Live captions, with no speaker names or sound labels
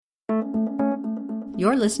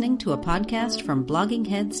You're listening to a podcast from Blogging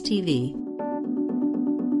Heads TV.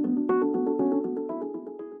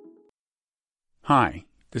 Hi,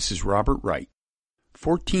 this is Robert Wright.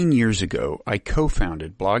 14 years ago, I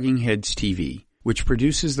co-founded Blogging Heads TV, which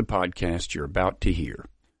produces the podcast you're about to hear.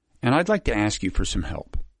 And I'd like to ask you for some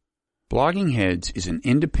help. Blogging Heads is an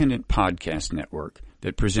independent podcast network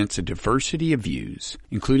that presents a diversity of views,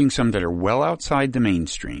 including some that are well outside the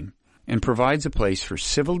mainstream, and provides a place for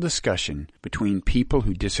civil discussion between people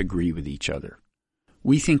who disagree with each other.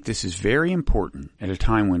 We think this is very important at a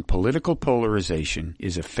time when political polarization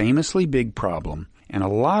is a famously big problem, and a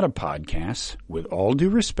lot of podcasts, with all due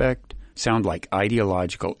respect, sound like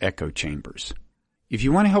ideological echo chambers. If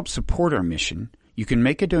you want to help support our mission, you can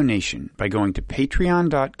make a donation by going to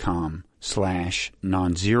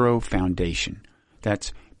patreon.com/nonzero foundation.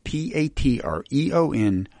 That's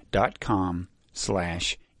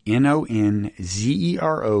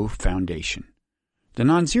patreon.com/NONZERO foundation. The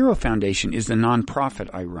Non-Zero Foundation is the nonprofit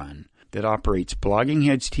I run that operates Blogging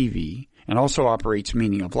Heads TV and also operates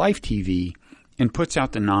Meaning of Life TV and puts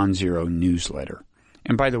out the Non-Zero newsletter.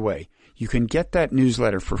 And by the way, you can get that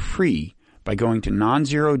newsletter for free by going to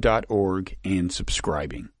nonzero.org and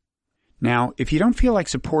subscribing. Now, if you don't feel like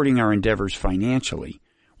supporting our endeavors financially,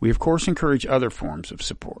 we of course encourage other forms of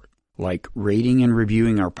support, like rating and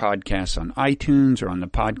reviewing our podcasts on iTunes or on the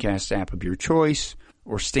podcast app of your choice,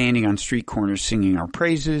 or standing on street corners singing our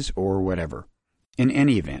praises, or whatever. In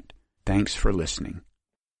any event, thanks for listening.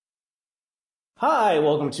 Hi,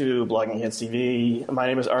 welcome to Blogging Heads TV. My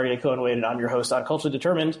name is Aryeh Cohen-Wade, and I'm your host on Culturally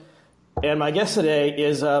Determined. And my guest today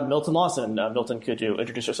is Milton Lawson. Milton, could you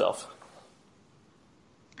introduce yourself?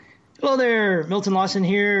 Hello there, Milton Lawson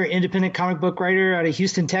here, independent comic book writer out of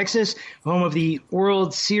Houston, Texas, home of the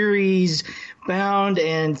World Series bound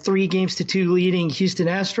and 3-2 leading Houston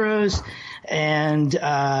Astros, and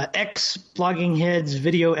ex-Blogging Heads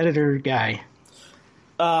video editor guy.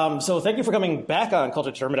 So thank you for coming back on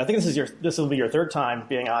Culturally Determined. I think this will be your third time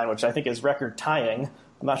being on, which I think is record tying.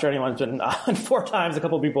 I'm not sure anyone's been on 4 times. A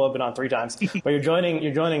couple of people have been on 3 times, but you're joining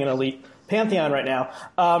an elite pantheon right now.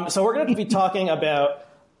 So we're going to be talking about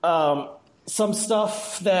some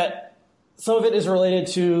stuff that some of it is related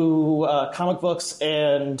to comic books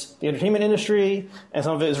and the entertainment industry, and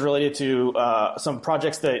some of it is related to some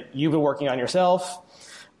projects that you've been working on yourself.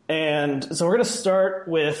 And so we're going to start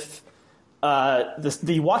with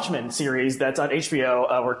the Watchmen series that's on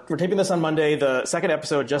HBO. We're taping this on Monday. The second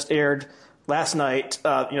episode just aired last night.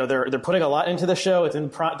 They're putting a lot into the show. It's in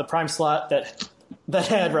the prime slot that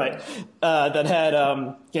had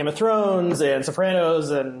Game of Thrones and Sopranos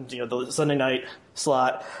and the Sunday night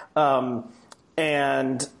slot.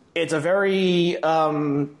 And it's a very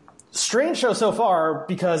strange show so far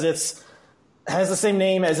because has the same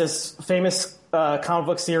name as this famous comic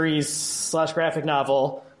book series / graphic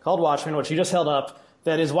novel called Watchmen, which you just held up,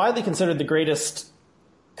 that is widely considered the greatest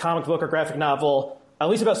comic book or graphic novel, at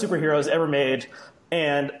least about superheroes, ever made.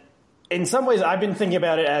 And in some ways, I've been thinking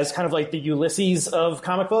about it as kind of like the Ulysses of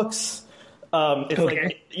comic books. It's okay.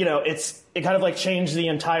 Like, it kind of like changed the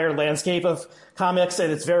entire landscape of comics,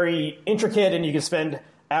 and it's very intricate, and you can spend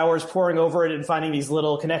hours poring over it and finding these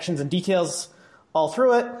little connections and details all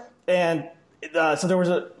through it. And so there was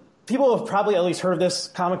people have probably at least heard of this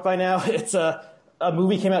comic by now. It's a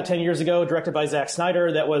movie came out 10 years ago, directed by Zack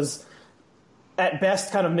Snyder, that was at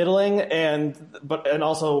best kind of middling, and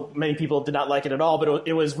also many people did not like it at all, but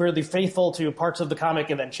it was weirdly faithful to parts of the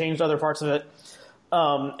comic and then changed other parts of it.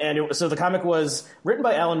 So the comic was written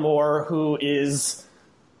by Alan Moore, who is,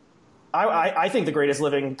 I think, the greatest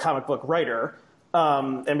living comic book writer,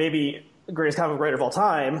 and maybe the greatest comic book writer of all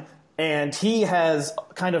time. And he has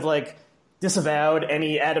kind of like disavowed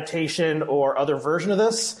any adaptation or other version of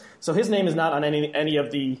this. So his name is not on any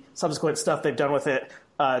of the subsequent stuff they've done with it.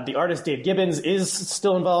 The artist Dave Gibbons is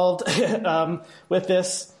still involved with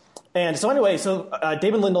this. And so anyway,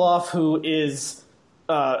 Damon Lindelof, who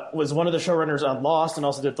was one of the showrunners on Lost and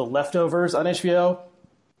also did The Leftovers on HBO,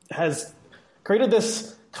 has created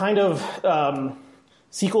this kind of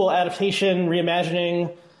sequel adaptation,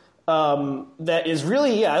 reimagining that is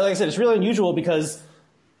really, like I said, it's really unusual because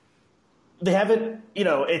they haven't,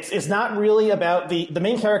 it's not really about the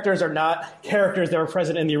main characters are not characters that were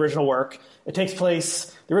present in the original work.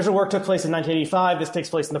 The original work took place in 1985. This takes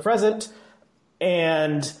place in the present.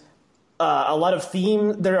 And there are a lot of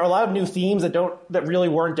new themes that really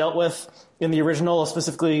weren't dealt with in the original,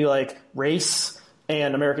 specifically like race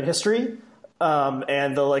and American history,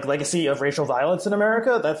 and the legacy of racial violence in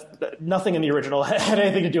America. Nothing in the original had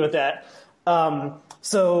anything to do with that.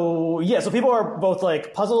 So people are both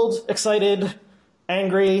like puzzled, excited,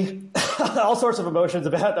 angry, all sorts of emotions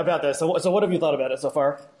about this. So what have you thought about it so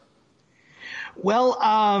far? Well,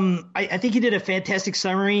 I think you did a fantastic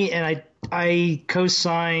summary, and I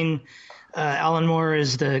co-sign Alan Moore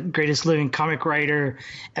as the greatest living comic writer,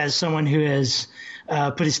 as someone who has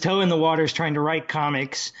put his toe in the waters trying to write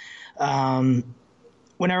comics.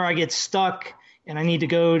 Whenever I get stuck and I need to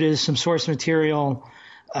go to some source material,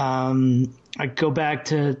 I go back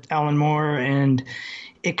to Alan Moore, and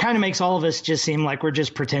it kind of makes all of us just seem like we're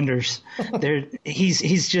just pretenders.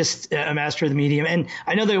 He's just a master of the medium. And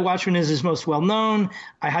I know that Watchmen is his most well-known.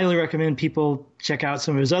 I highly recommend people check out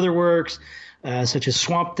some of his other works, such as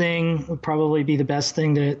Swamp Thing would probably be the best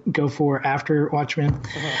thing to go for after Watchmen.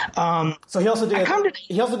 So he also did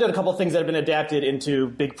a couple of things that have been adapted into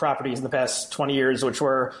big properties in the past 20 years, which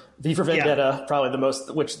were V for Vendetta, probably the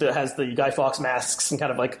most, which has the Guy Fawkes masks and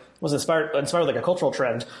kind of like was inspired like a cultural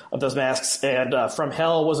trend of those masks. And From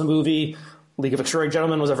Hell was a movie. League of Extraordinary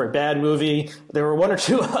Gentlemen was a very bad movie. There were one or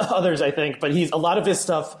two others, I think, but a lot of his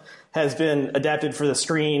stuff has been adapted for the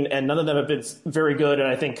screen, and none of them have been very good. And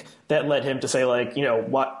I think that led him to say, like,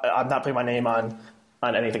 what, I'm not putting my name on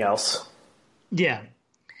anything else. Yeah.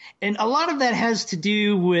 And a lot of that has to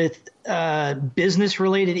do with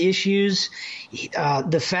business-related issues.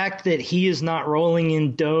 The fact that he is not rolling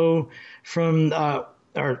in dough from,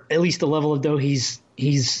 or at least the level of dough he's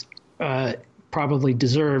probably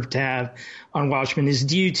deserved to have on Watchmen is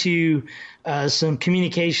due to some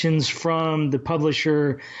communications from the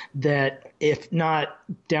publisher that, if not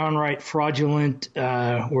downright fraudulent,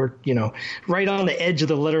 or, right on the edge of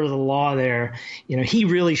the letter of the law there, he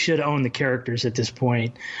really should own the characters at this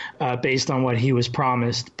point, based on what he was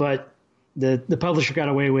promised. But the publisher got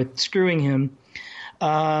away with screwing him.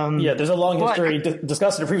 There's a long history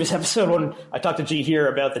discussed in a previous episode when I talked to G here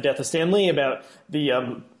about the death of Stan Lee, about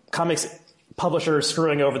the comics publishers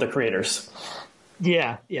screwing over the creators.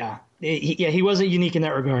 Yeah. He wasn't unique in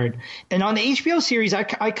that regard. And on the HBO series,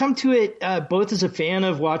 I come to it both as a fan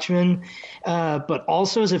of Watchmen, but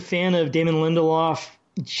also as a fan of Damon Lindelof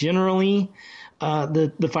generally.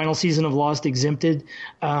 The final season of Lost exempted.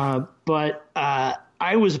 But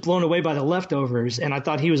I was blown away by The Leftovers, and I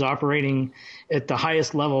thought he was operating at the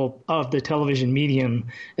highest level of the television medium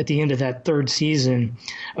at the end of that third season.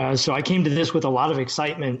 So I came to this with a lot of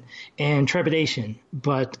excitement and trepidation.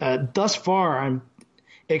 But thus far, I'm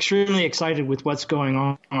extremely excited with what's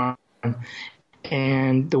going on.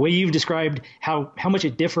 And the way you've described how much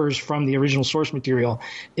it differs from the original source material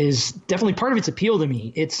is definitely part of its appeal to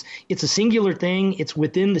me. It's a singular thing. It's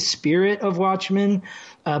within the spirit of Watchmen,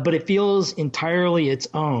 but it feels entirely its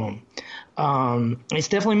own. It's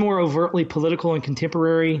definitely more overtly political and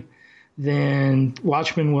contemporary than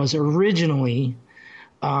Watchmen was originally.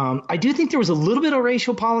 I do think there was a little bit of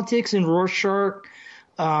racial politics in Rorschach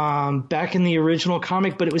back in the original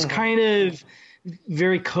comic, but it was kind of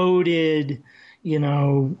very coded,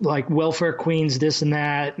 like welfare queens, this and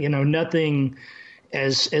that, nothing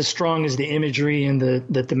as strong as the imagery and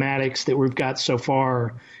the thematics that we've got so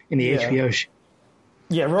far in the HBO show.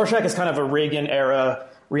 Yeah, Rorschach is kind of a Reagan-era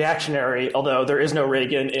reactionary, although there is no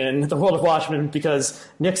Reagan in the world of Watchmen, because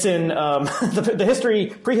Nixon,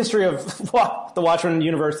 the prehistory of the Watchmen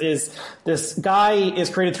universe is this guy is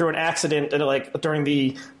created through an accident during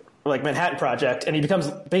the Manhattan Project, and he becomes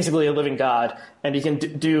basically a living god, and he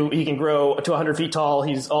can grow to 100 feet tall.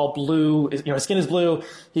 He's all blue, his skin is blue.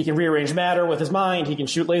 He can rearrange matter with his mind. He can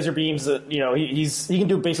shoot laser beams. He can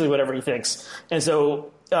do basically whatever he thinks. And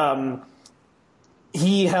so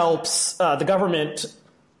he helps the government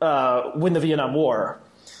win the Vietnam War.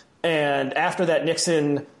 And after that,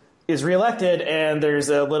 Nixon is reelected, and there's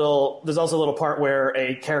also a little part where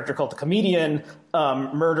a character called the Comedian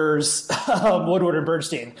murders Woodward and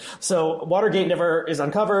Bernstein. So Watergate never is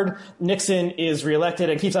uncovered. Nixon is reelected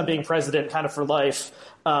and keeps on being president kind of for life,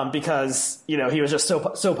 because he was just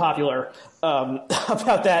so popular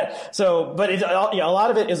about that. So, but a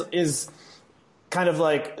lot of it is kind of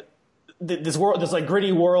like this world, this like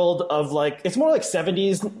gritty world of it's more like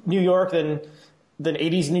 70s New York than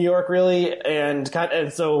 80s New York, really, and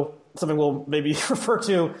so something we'll maybe refer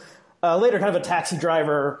to later, kind of a Taxi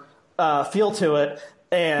Driver feel to it.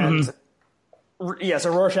 And so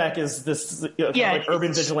Rorschach is this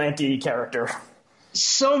urban vigilante character.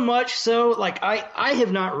 So much so, I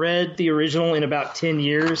have not read the original in about 10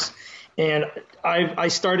 years, and I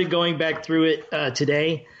started going back through it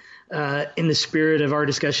today in the spirit of our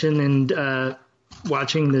discussion and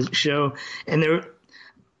watching the show. And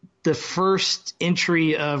the first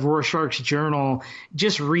entry of Rorschach's journal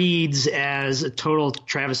just reads as a total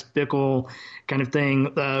Travis Bickle kind of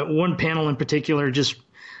thing. One panel in particular just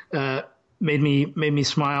made me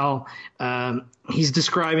smile. He's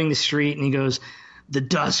describing the street, and he goes, "The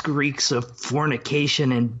dusk reeks of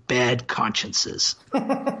fornication and bad consciences."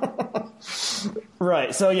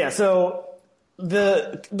 Right. So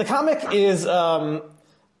the comic is so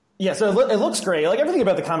it looks great. Like everything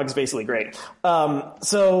about the comic is basically great.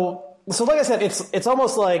 So like I said, it's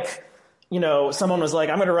almost like, someone was like,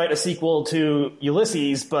 I'm going to write a sequel to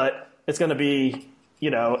Ulysses, but it's going to be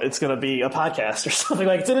a podcast or something.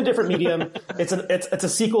 Like, it's in a different medium. It's a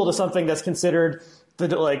sequel to something that's considered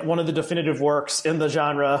one of the definitive works in the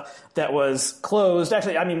genre that was closed.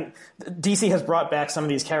 Actually, I mean, DC has brought back some of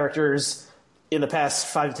these characters in the past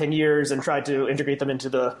 5 to 10 years and tried to integrate them into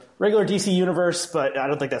the regular DC universe, but I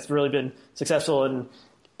don't think that's really been successful, and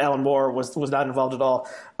Alan Moore was not involved at all.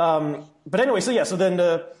 But anyway, so then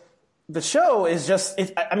the show is just,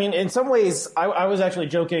 in some ways, I was actually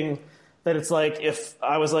joking that it's like if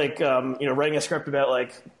I was writing a script about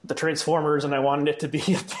the Transformers and I wanted it to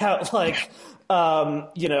be about a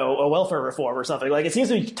welfare reform or something. Like, it seems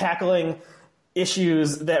to be tackling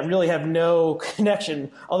issues that really have no connection,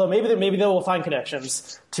 although maybe they will find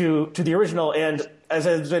connections to the original. And as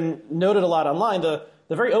has been noted a lot online, the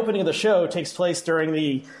very opening of the show takes place during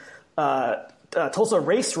the Tulsa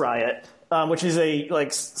race riot, which is a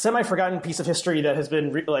semi-forgotten piece of history that has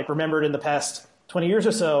been remembered in the past 20 years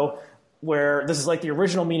or so, where this is the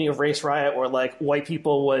original meaning of race riot, where white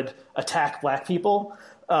people would attack black people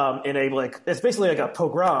in it's basically like a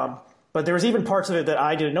pogrom. But there was even parts of it that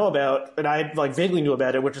I didn't know about, and I vaguely knew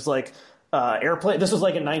about it, which is airplane. This was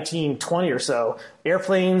in 1920 or so.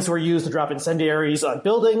 Airplanes were used to drop incendiaries on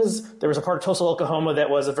buildings. There was a part of Tulsa, Oklahoma that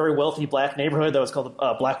was a very wealthy black neighborhood that was called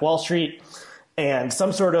Black Wall Street, and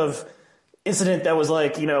some sort of incident that was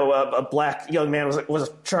a black young man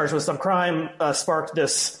was charged with some crime sparked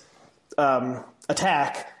this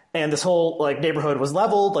attack, and this whole neighborhood was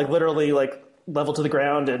leveled, literally leveled to the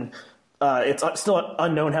ground, and it's still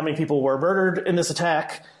unknown how many people were murdered in this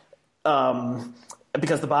attack,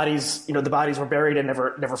 because the bodies were buried and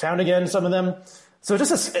never found again, some of them. So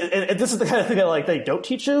this is the kind of thing that they don't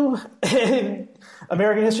teach you in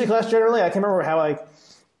American history class generally. I can't remember how I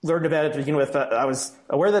learned about it to begin with, but I was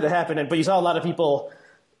aware that it happened. But you saw a lot of people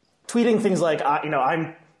tweeting things like,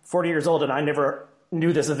 I'm 40 years old and I never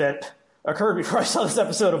knew this event occurred before I saw this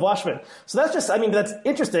episode of Watchmen. So that's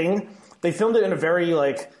interesting. They filmed it in a very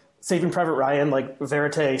Saving Private Ryan,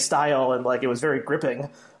 verite style, and it was very gripping.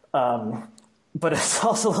 But it's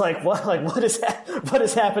also what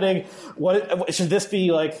is happening? What should this be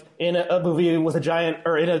in a movie with a giant,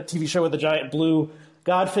 or in a TV show with a giant blue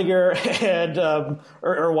god figure? And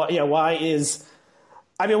why is?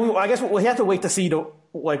 I guess we have to wait to see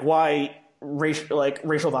why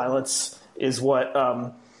racial violence is what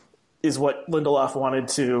Lindelof wanted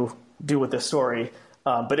to do with this story.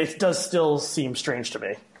 But it does still seem strange to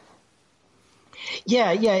me.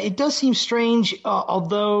 Yeah, it does seem strange,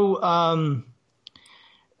 although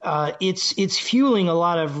it's fueling a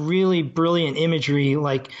lot of really brilliant imagery.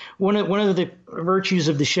 One of the virtues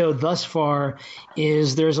of the show thus far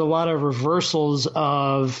is there's a lot of reversals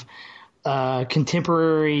of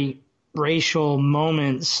contemporary racial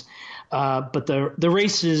moments, but the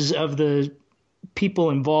races of the people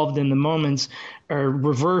involved in the moments are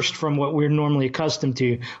reversed from what we're normally accustomed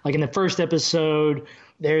to. Like in the first episode,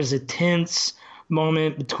 there's a tense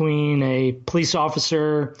moment between a police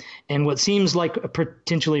officer and what seems like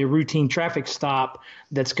potentially a routine traffic stop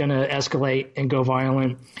that's going to escalate and go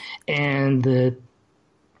violent. And the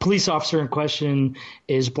police officer in question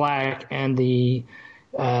is black, and the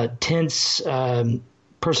tense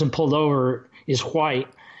person pulled over is white.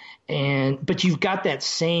 But you've got that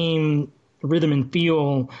same rhythm and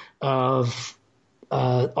feel of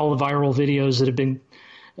all the viral videos that have been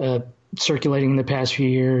circulating in the past few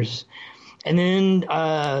years. And then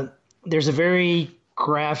there's a very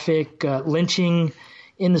graphic lynching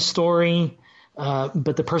in the story,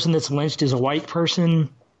 but the person that's lynched is a white person.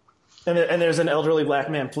 And there's an elderly black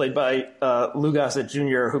man played by Lou Gossett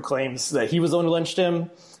Jr. who claims that he was the one who lynched him. And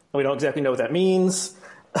we don't exactly know what that means.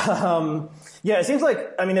 It seems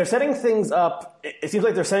like, they're setting things up. It seems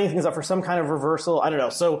like they're setting things up for some kind of reversal. I don't know.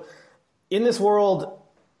 So in this world,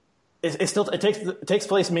 it takes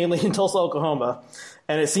place mainly in Tulsa, Oklahoma.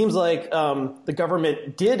 And it seems like the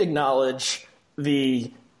government did acknowledge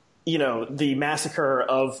the massacre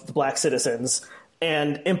of the black citizens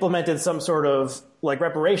and implemented some sort of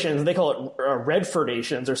reparations. They call it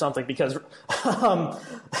Redfordations or something because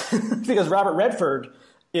Robert Redford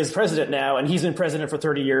is president now, and he's been president for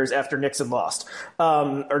 30 years after Nixon lost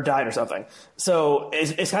or died or something. So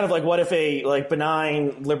it's kind of what if a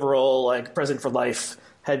benign liberal president for life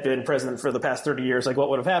had been president for the past 30 years, like what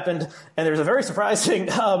would have happened. And there's a very surprising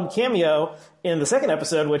cameo in the second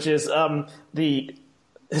episode, which is the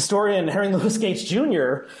historian Henry Louis Gates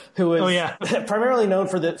Jr., who is primarily known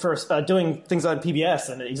for doing things on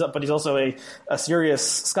PBS, but he's also a serious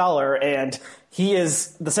scholar, and he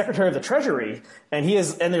is the Secretary of the Treasury, and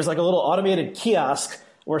there's like a little automated kiosk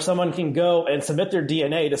where someone can go and submit their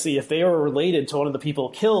DNA to see if they were related to one of the people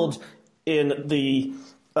killed in the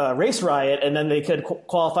race riot, and then they could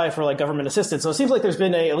qualify for like government assistance. So it seems like there's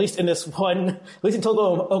been at least in Tulsa,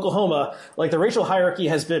 Oklahoma, like the racial hierarchy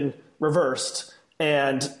has been reversed.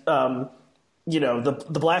 And, the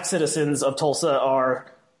black citizens of Tulsa are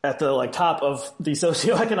at the like top of the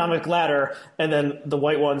socioeconomic ladder, and then the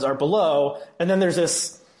white ones are below. And then there's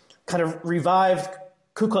this kind of revived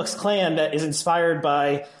Ku Klux Klan that is inspired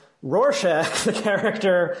by Rorschach, the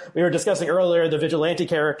character we were discussing earlier, the vigilante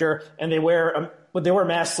character, and they wear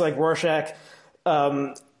masks like Rorschach.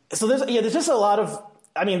 So there's just a lot of,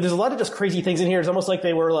 there's a lot of just crazy things in here. It's almost like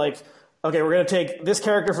they were like, okay, we're going to take this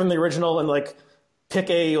character from the original and like pick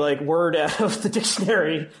a like word out of the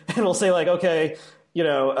dictionary, and we'll say like, okay,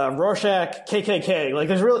 Rorschach, KKK. Like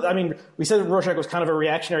there's really, we said Rorschach was kind of a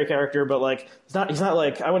reactionary character, but like he's not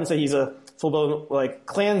like, I wouldn't say he's a full blown like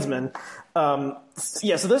Klansman. So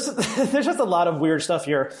there's just a lot of weird stuff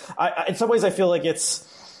here. In some ways I feel like it's,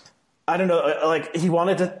 I don't know, like he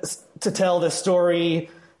wanted to tell this story,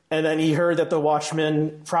 and then he heard that the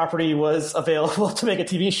Watchmen property was available to make a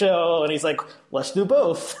TV show, and he's like, let's do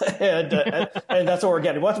both. and that's what we're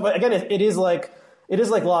getting. But again, it is like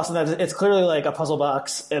Lost in that it's clearly like a puzzle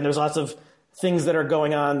box, and there's lots of things that are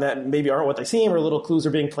going on that maybe aren't what they seem, or little clues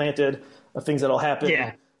are being planted of things that'll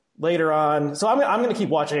happen later on. So I'm going to keep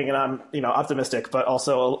watching, and I'm, optimistic, but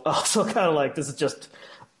also kind of like, this is just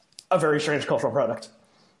a very strange cultural product.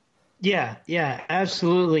 Yeah,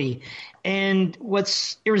 absolutely. And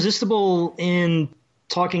what's irresistible in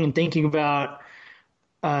talking and thinking about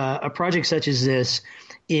a project such as this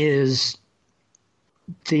is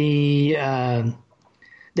the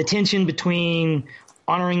tension between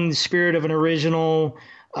honoring the spirit of an original,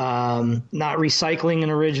 not recycling an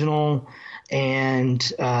original, and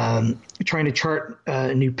trying to chart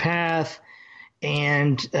a new path,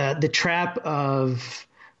 and the trap of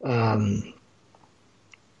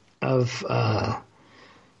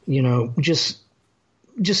just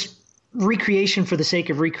recreation for the sake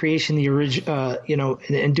of recreation, the original,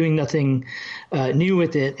 and doing nothing new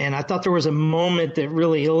with it. And I thought there was a moment that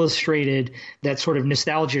really illustrated that sort of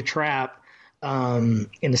nostalgia trap in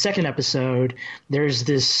the second episode. There's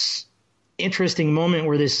this interesting moment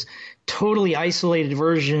where this totally isolated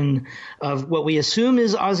version of what we assume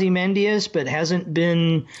is Ozymandias, but hasn't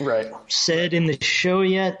been said in the show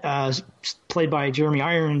yet, played by Jeremy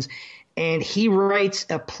Irons. And he writes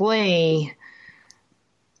a play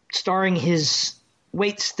starring his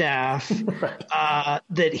waitstaff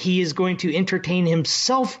that he is going to entertain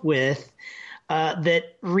himself with,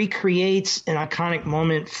 that recreates an iconic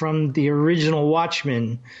moment from the original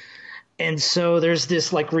Watchmen. And so there's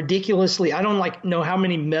this like ridiculously, I don't know how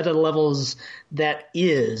many meta levels that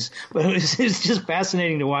is, but it's just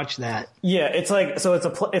fascinating to watch that. Yeah, it's like, so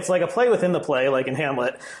it's like a play within the play, like in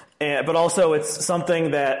Hamlet, but also it's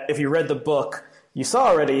something that if you read the book, you saw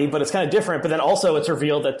already, but it's kind of different. But then also it's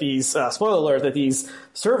revealed that these, spoiler alert, that these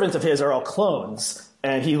servants of his are all clones.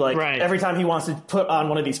 And he every time he wants to put on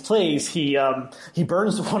one of these plays, he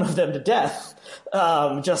burns one of them to death,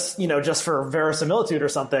 just for verisimilitude or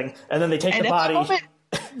something. And then they take the body and put it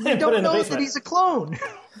in the basement. That he's a clone.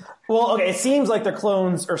 Well, okay, it seems like they're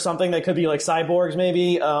clones or something. They could be like cyborgs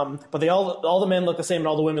maybe. But they all the men look the same and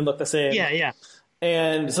all the women look the same. Yeah.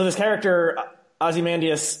 And so this character,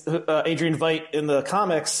 Ozymandias, Adrian Veidt in the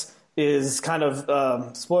comics, is kind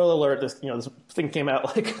of, spoiler alert, this thing came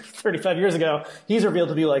out like 35 years ago. He's revealed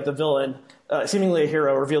to be like the villain, seemingly a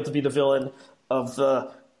hero, revealed to be the villain of the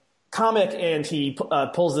comic, and he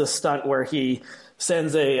pulls this stunt where he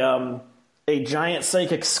sends a giant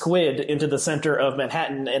psychic squid into the center of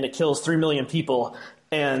Manhattan, and it kills 3 million people,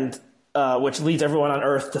 and which leads everyone on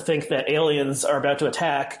Earth to think that aliens are about to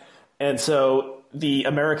attack, and so the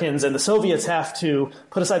Americans and the Soviets have to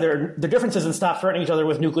put aside their differences and stop threatening each other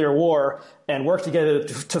with nuclear war and work together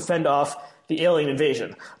to fend off the alien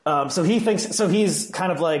invasion. So he's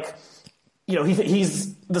kind of like,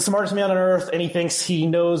 he's the smartest man on Earth, and he thinks he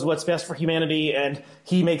knows what's best for humanity, and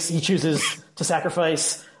he chooses to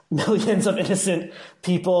sacrifice millions of innocent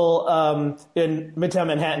people in Midtown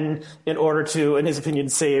Manhattan in order to, in his opinion,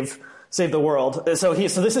 save the world. So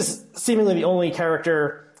this is seemingly the only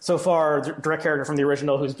character so far, direct character from the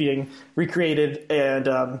original, who's being recreated. And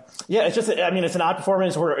it's just, it's an odd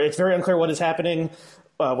performance where it's very unclear what is happening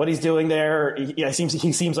what he's doing there. He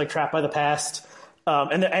seems like trapped by the past.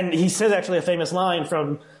 And he says actually a famous line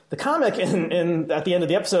from the comic in at the end of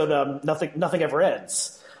the episode, nothing ever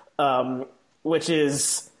ends, which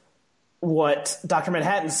is what Dr.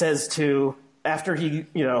 Manhattan says to, after he,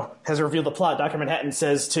 has revealed the plot. Dr. Manhattan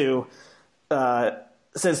says to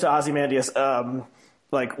Ozymandias,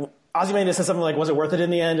 Ozymandias says something like, was it worth it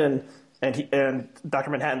in the end? And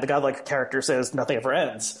Dr. Manhattan, the godlike character, says nothing ever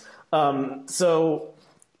ends. So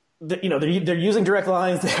they're using direct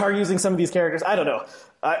lines. They are using some of these characters. I don't know.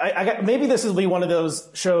 Maybe this will be one of those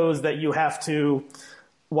shows that you have to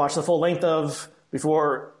watch the full length of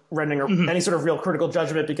before rendering any sort of real critical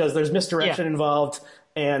judgment, because there's misdirection involved,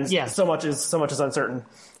 and so much is uncertain.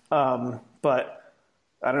 But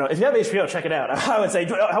I don't know. If you have HBO, check it out. I would say,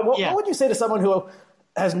 what would you say to someone who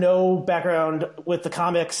has no background with the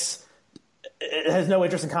comics, has no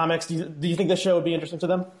interest in comics? Do you think this show would be interesting to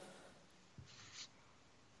them?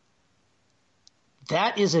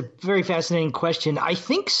 That is a very fascinating question. I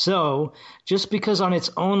think so, just because on its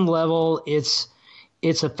own level, it's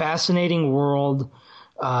a fascinating world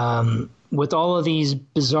with all of these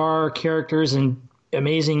bizarre characters and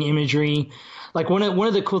amazing imagery. Like one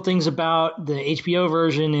of the cool things about the HBO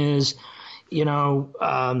version is,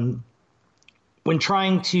 when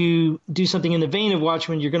trying to do something in the vein of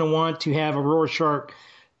Watchmen, you're going to want to have a Rorschach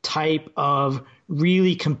type of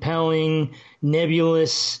really compelling,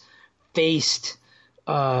 nebulous-faced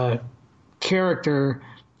character,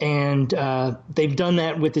 and they've done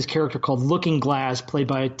that with this character called Looking Glass, played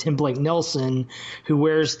by Tim Blake Nelson, who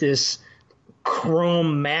wears this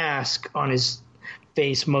chrome mask on his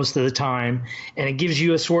face most of the time, and it gives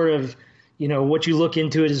you a sort of, what you look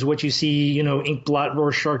into it is what you see, ink blot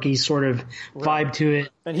Rorschach-y sort of vibe to it.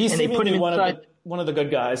 And he's seemingly one of the good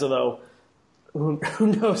guys, although who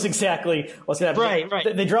knows exactly what's going to happen.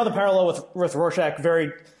 Right. They draw the parallel with Rorschach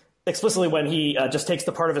very explicitly when he just takes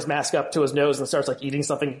the part of his mask up to his nose and starts eating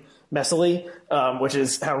something messily, which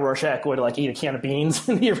is how Rorschach would eat a can of beans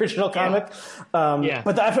in the original comic.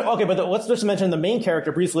 But let's just mention the main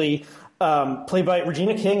character briefly, played by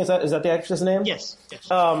Regina King. Is that the actress' name? Yes.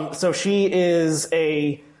 So she is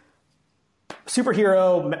a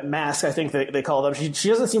superhero mask, I think they call them. She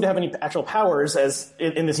doesn't seem to have any actual powers, as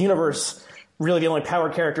in this universe, really the only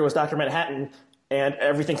powered character was Dr. Manhattan. And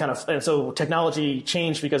everything and so technology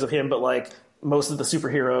changed because of him, but most of the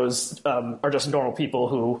superheroes are just normal people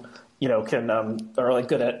who, can are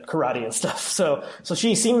good at karate and stuff. So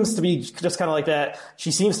she seems to be just kind of like that. She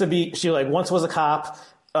once was a cop.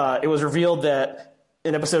 It was revealed that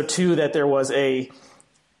in episode 2 that there was a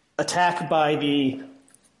attack by the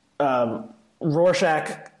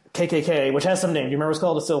Rorschach KKK, which has some name. Do you remember what it's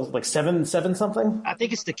called? It's still seven something? I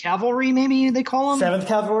think it's the cavalry, maybe they call them? 7th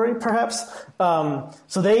Cavalry, perhaps.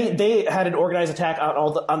 So they had an organized attack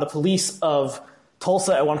on the police of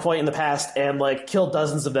Tulsa at one point in the past and killed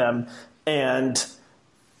dozens of them. And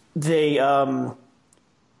they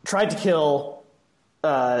tried to kill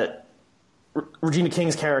Regina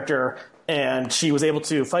King's character, and she was able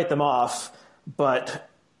to fight them off. But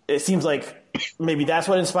it seems like maybe that's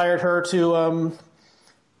what inspired her to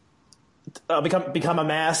become a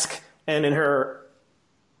mask, and in her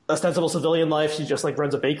ostensible civilian life, she just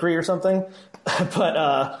runs a bakery or something.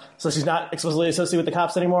 But so she's not explicitly associated with the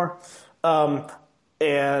cops anymore.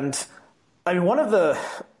 And one of the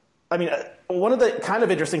kind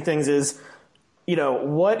of interesting things is,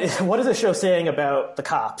 what is the show saying about the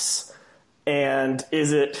cops, and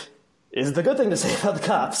is it the good thing to say about the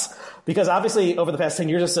cops? Because obviously, over the past 10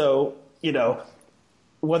 years or so,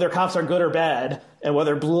 whether cops are good or bad, and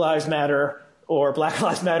whether Blue Lives Matter or Black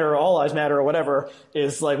Lives Matter or All Lives Matter or whatever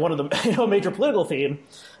is one of the major political theme.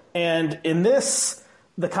 And in this,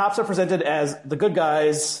 the cops are presented as the good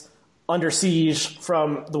guys under siege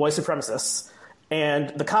from the white supremacists,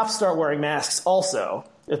 and the cops start wearing masks also.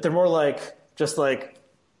 If they're more just turtlecks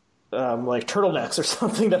or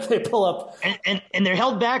something that they pull up, and they're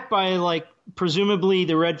held back by presumably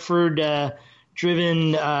the Redford.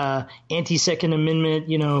 Driven anti-Second Amendment,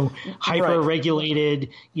 hyper-regulated,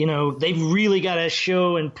 they've really got to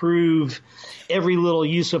show and prove every little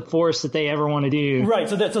use of force that they ever want to do. Right.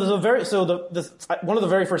 So one of the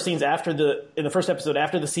very first scenes in the first episode,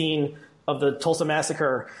 after the scene of the Tulsa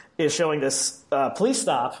massacre, is showing this police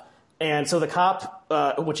stop. And so the cop,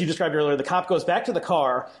 which you described earlier, the cop goes back to the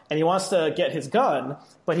car and he wants to get his gun,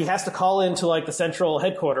 but he has to call into the central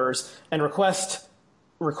headquarters and request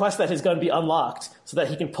that his gun be unlocked so that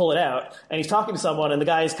he can pull it out. And he's talking to someone, and the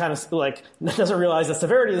guy is kind of doesn't realize the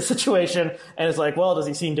severity of the situation, and is well, does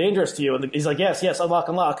he seem dangerous to you? And he's yes,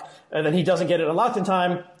 unlock. And then he doesn't get it unlocked in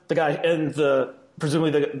time. The guy and the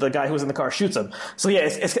presumably the guy who was in the car shoots him. So yeah,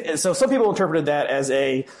 so some people interpreted that as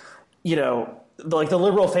a, you know, like the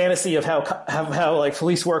liberal fantasy of how like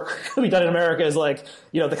police work could be done in America is like,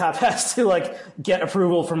 you know, the cop has to like get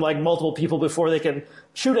approval from like multiple people before they can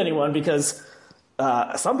shoot anyone, because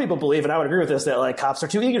some people believe, and I would agree with this, that like cops are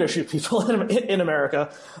too eager to shoot people in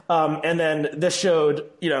America. And then this showed,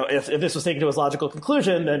 you know, if this was taken to its logical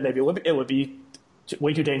conclusion, then maybe it would be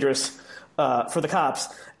way too dangerous for the cops.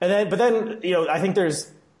 But then, you know, I think there's,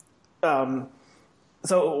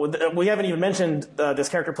 so we haven't even mentioned this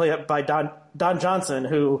character played by Don Johnson,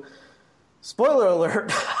 who, spoiler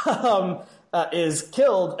alert, is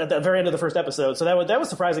killed at the very end of the first episode. So that was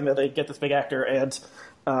surprising that they get this big actor and,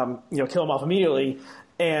 you know, kill him off immediately.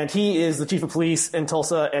 And he is the chief of police in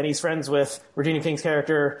Tulsa, and he's friends with Regina King's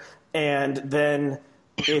character. And then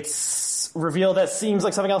it's revealed that seems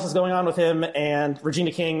like something else is going on with him, and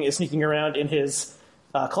Regina King is sneaking around in his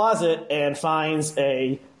closet and finds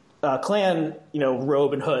a Klan, you know,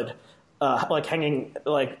 robe and hood, like hanging,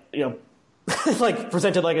 like, you know, like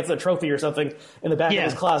presented like it's a trophy or something in the back of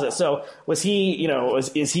his closet. So was he, you know,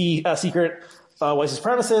 is he a secret white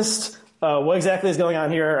supremacist? What exactly is going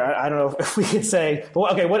on here? I don't know if we could say.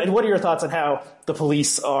 But okay, what are your thoughts on how the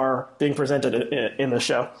police are being presented in the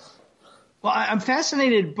show? Well, I'm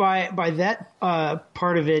fascinated by that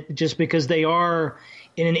part of it, just because they are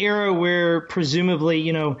in an era where presumably,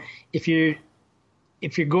 you know, if you're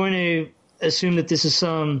going to assume that this is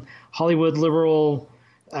some Hollywood liberal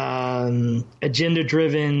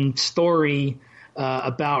agenda-driven story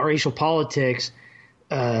about racial politics,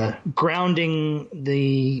 grounding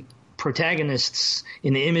the protagonists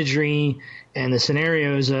in the imagery and the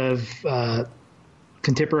scenarios of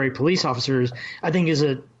contemporary police officers, I think is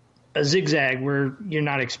a zigzag where you're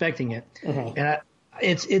not expecting it. Mm-hmm. And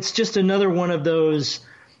it's just another one of those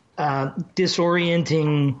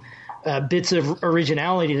disorienting bits of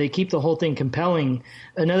originality. They keep the whole thing compelling.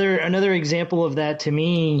 Another example of that to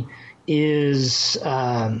me is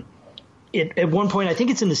at one point, I think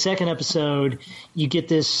it's in the second episode, you get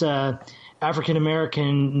this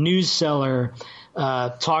African-American news seller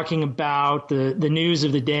talking about the news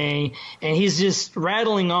of the day, and he's just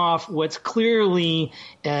rattling off what's clearly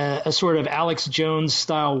a sort of Alex Jones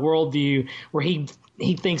style worldview, where he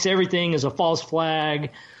thinks everything is a false flag.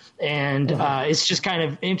 And it's just kind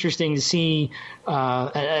of interesting to see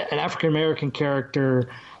an African-American character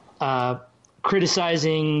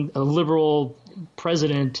criticizing a liberal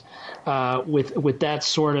president with that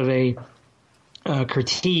sort of a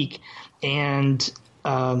critique. And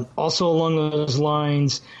also along those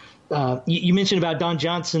lines, you mentioned about Don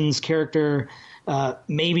Johnson's character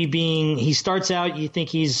maybe being – he starts out, you think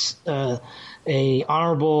he's a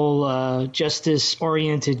honorable,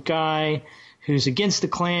 justice-oriented guy who's against the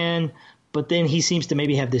Klan, but then he seems to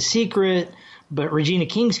maybe have the secret. But Regina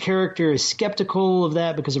King's character is skeptical of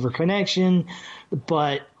that because of her connection.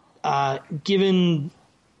 But given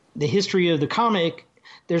the history of the comic,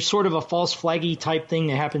 there's sort of a false flaggy type thing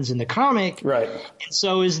that happens in the comic. Right. And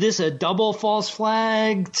so is this a double false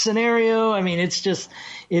flag scenario? I mean, it's just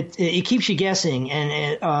it keeps you guessing,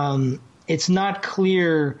 and it's not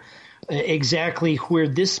clear exactly where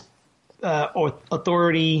this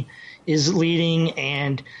authority is leading,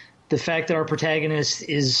 and the fact that our protagonist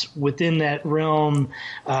is within that realm,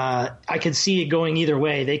 I could see it going either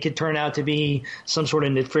way. They could turn out to be some sort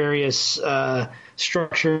of nefarious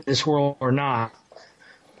structure in this world or not.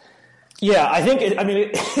 Yeah, I think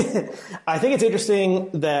it's interesting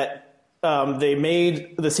that they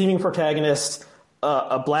made the seeming protagonist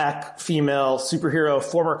a black female superhero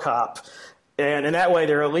former cop. And in that way,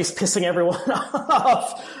 they're at least pissing everyone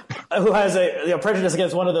off who has a prejudice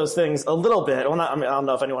against one of those things a little bit. Well, I don't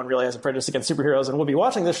know if anyone really has a prejudice against superheroes and will be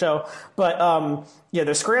watching this show, but yeah,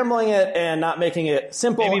 they're scrambling it and not making it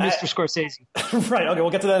simple. Maybe Mr. Scorsese. Right. Okay,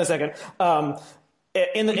 we'll get to that in a second.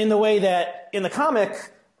 In the way that in the comic,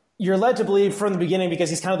 you're led to believe from the beginning,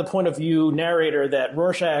 because he's kind of the point of view narrator, that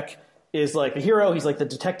Rorschach is like the hero. He's like the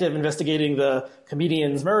detective investigating the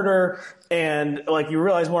comedian's murder. And like you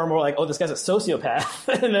realize more and more like, oh, this guy's a sociopath.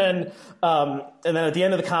 and then at the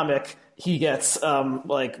end of the comic, he gets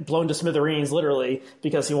like blown to smithereens, literally,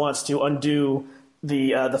 because he wants to undo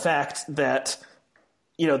the fact that,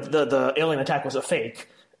 you know, the alien attack was a fake.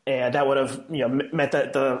 And that would have, you know, meant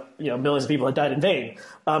that the, you know, millions of people had died in vain.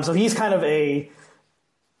 So he's kind of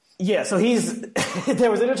so he's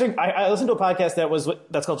there was an interesting. I listened to a podcast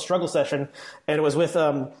that's called Struggle Session, and it was with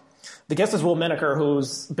the guest is Will Menaker,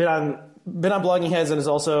 who's been on Blogging Heads and is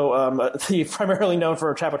also primarily known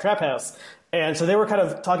for Chapo Trap House. And so they were kind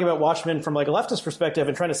of talking about Watchmen from like a leftist perspective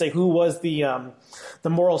and trying to say who was the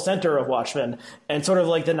moral center of Watchmen, and sort of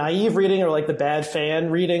like the naive reading or like the bad fan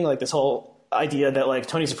reading, like this whole idea that like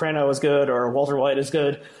Tony Soprano is good or Walter White is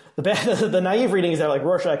good. The naive reading is that like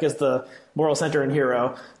Rorschach is the moral center and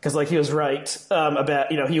hero because like he was right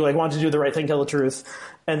about, he like wanted to do the right thing, tell the truth.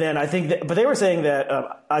 And then I think that, but they were saying that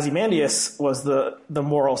Ozymandias was the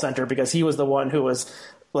moral center because he was the one who was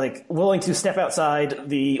like willing to step outside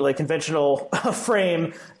the like conventional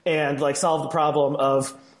frame and like solve the problem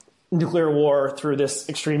of nuclear war through this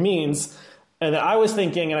extreme means. And I was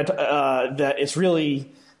thinking that it's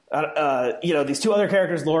really these two other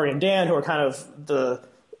characters, Laurie and Dan, who are kind of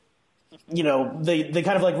they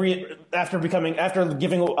kind of like after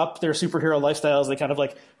giving up their superhero lifestyles, they kind of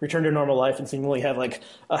like return to normal life and seemingly have like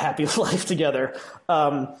a happy life together.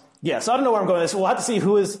 So I don't know where I'm going with this. We'll have to see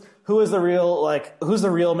who's the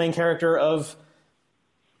real main character of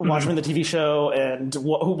Watchmen, the TV show, and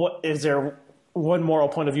what is there one moral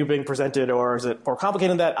point of view being presented, or is it more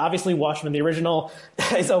complicated than that? Obviously, Watchmen, the original,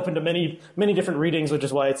 is open to many, many different readings, which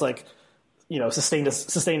is why it's like, sustained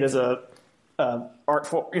as a art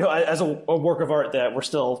for, as a work of art that we're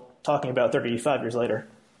still talking about 35 years later.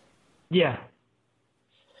 Yeah.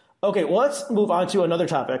 Okay, well, let's move on to another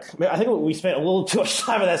topic. I think we spent a little too much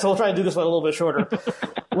time on that, so we'll try to do this one a little bit shorter,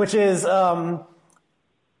 which is there's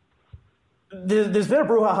been a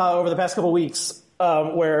brouhaha over the past couple of weeks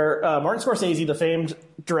where Martin Scorsese, the famed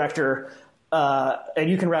director,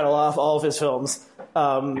 and you can rattle off all of his films,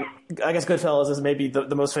 I guess Goodfellas is maybe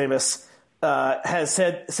the most famous, has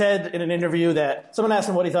said in an interview that someone asked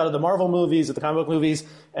him what he thought of the Marvel movies or the comic book movies,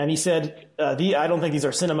 and he said, I don't think these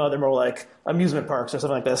are cinema, they're more like amusement parks or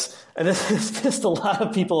something like this. And this has pissed a lot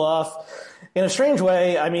of people off in a strange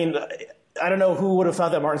way. I mean, I don't know who would have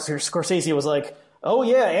thought that Martin Scorsese was like, oh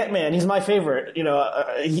yeah, Ant-Man, he's my favorite.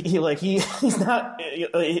 He's not,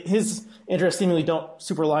 his interests seemingly don't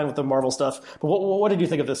super align with the Marvel stuff. But what did you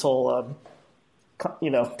think of this whole,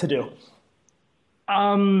 to-do?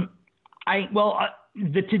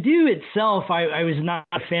 The to-do itself, I was not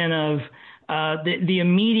a fan of. The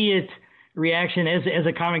immediate reaction as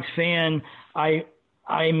a comics fan,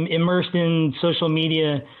 I'm immersed in social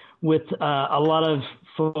media with a lot of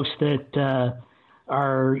folks that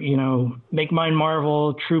are, Make Mine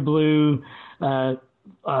Marvel, True Blue,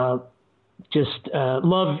 just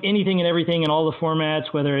love anything and everything in all the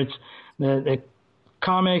formats, whether it's the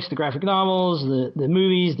comics, the graphic novels, the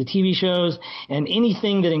movies, the TV shows, and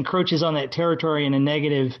anything that encroaches on that territory in a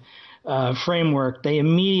negative framework. They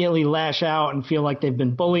immediately lash out and feel like they've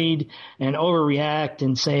been bullied and overreact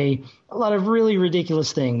and say a lot of really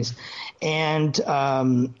ridiculous things. And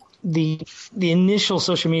the initial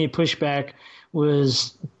social media pushback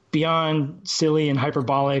was beyond silly and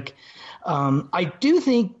hyperbolic. I do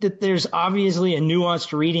think that there's obviously a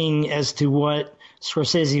nuanced reading as to what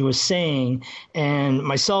Scorsese was saying, and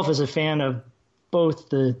myself as a fan of both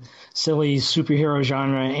the silly superhero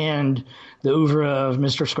genre and the oeuvre of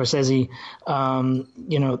Mr. Scorsese,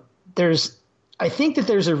 I think that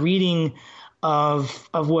there's a reading of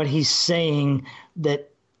what he's saying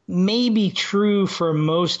that may be true for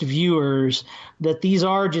most viewers, that these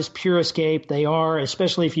are just pure escape. They are,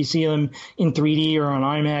 especially if you see them in 3D or on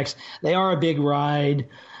IMAX, they are a big ride.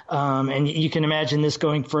 And you can imagine this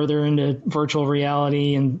going further into virtual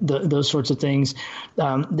reality and those sorts of things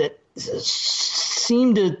that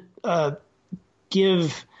seem to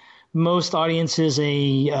give most audiences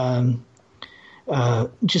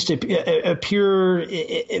just a pure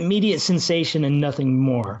immediate sensation and nothing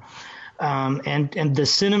more. And the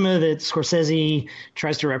cinema that Scorsese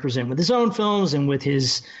tries to represent with his own films and with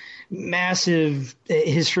his massive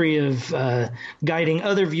history of guiding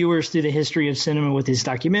other viewers through the history of cinema with his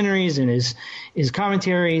documentaries and his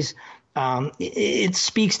commentaries. It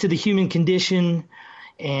speaks to the human condition,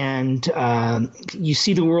 and you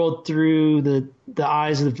see the world through the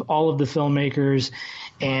eyes of all of the filmmakers,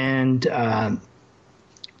 and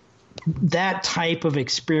that type of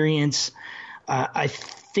experience, I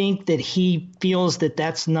think that he feels that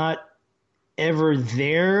that's not ever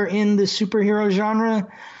there in the superhero genre.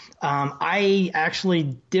 I actually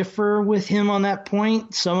differ with him on that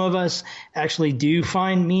point. Some of us actually do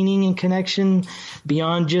find meaning and connection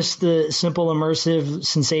beyond just the simple immersive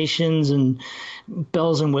sensations and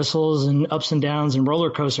bells and whistles and ups and downs and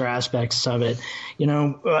roller coaster aspects of it.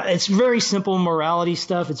 It's very simple morality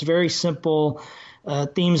stuff. It's very simple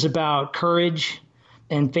themes about courage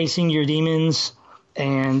and facing your demons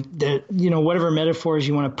and whatever metaphors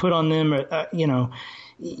you want to put on them.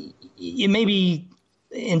 It may be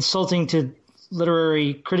insulting to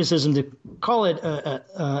literary criticism to call it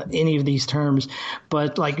any of these terms,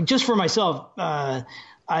 but like just for myself,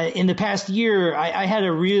 in the past year, I had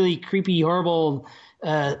a really creepy, horrible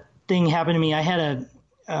thing happen to me. I had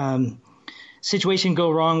a situation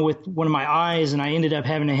go wrong with one of my eyes, and I ended up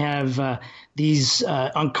having to have these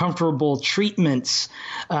uncomfortable treatments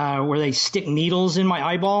where they stick needles in my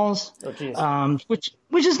eyeballs, which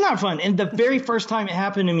is not fun. And the very first time it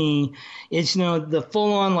happened to me, it's the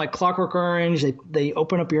full on like Clockwork Orange. They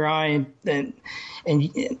open up your eye and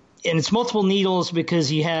it's multiple needles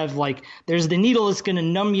because you have there's the needle that's going to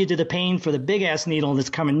numb you to the pain for the big ass needle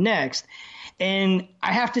that's coming next. And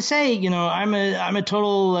I have to say, I'm a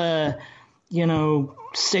total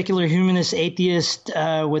secular humanist atheist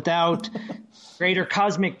without greater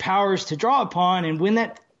cosmic powers to draw upon. And when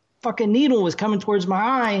that fucking needle was coming towards my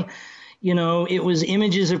eye, it was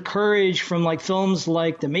images of courage from films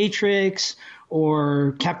like The Matrix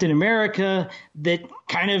or Captain America that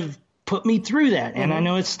kind of put me through that. And I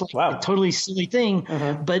know it's a totally silly thing,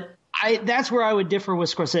 but that's where I would differ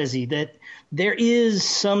with Scorsese, that there is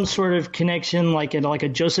some sort of connection, like a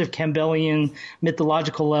Joseph Campbellian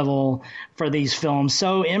mythological level for these films.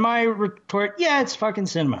 So in my retort, yeah, it's fucking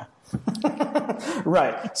cinema.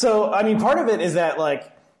 Right. So, I mean, part of it is that,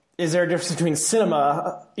 is there a difference between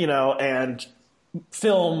cinema, and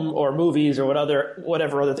film or movies or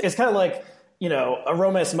whatever other? It's kind of like, a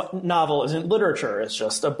romance novel isn't literature; it's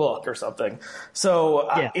just a book or something. So,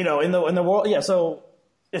 in the world, So,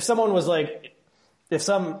 if someone was if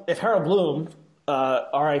Harold Bloom,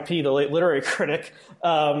 R.I.P. the late literary critic,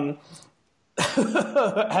 had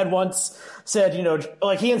once said,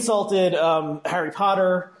 he insulted Harry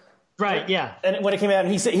Potter, right? Yeah, and when it came out,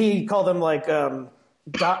 and he called them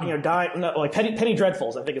penny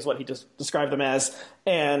dreadfuls, I think is what he just described them as,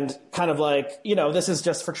 and kind of this is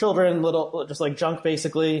just for children, just like junk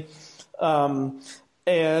basically.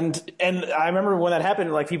 And I remember when that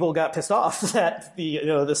happened, people got pissed off that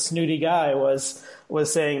the snooty guy was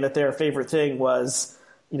saying that their favorite thing was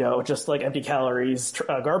just empty calories,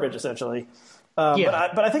 garbage essentially.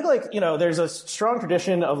 But I think there's a strong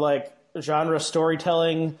tradition of genre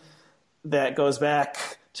storytelling that goes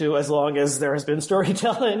back to as long as there has been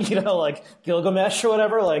storytelling, Gilgamesh or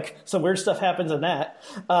whatever, some weird stuff happens in that.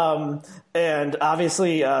 And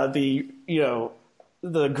obviously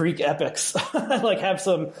the Greek epics have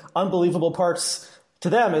some unbelievable parts to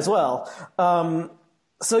them as well.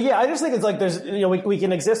 So yeah, I just think it's there's, we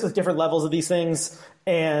can exist with different levels of these things.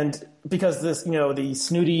 And because this, the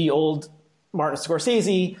snooty old Martin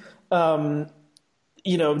Scorsese,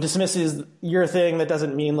 dismisses your thing, that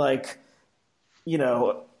doesn't mean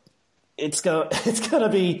it's gonna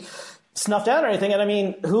be snuffed out or anything. And I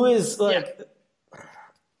mean, who is the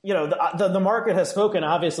market has spoken,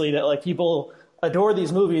 obviously, that people adore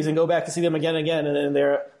these movies and go back to see them again and again, and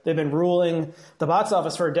they've been ruling the box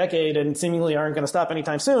office for a decade and seemingly aren't going to stop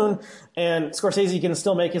anytime soon. And Scorsese can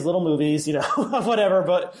still make his little movies, whatever,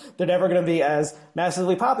 but they're never going to be as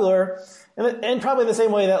massively popular. And probably the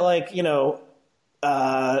same way that I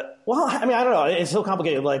don't know. It's so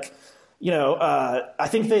complicated. I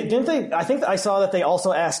think I think I saw that they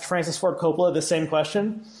also asked Francis Ford Coppola the same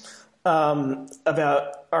question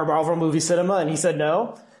about our Marvel movie cinema, and he said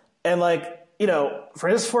no. And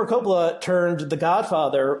Francis Ford Coppola turned The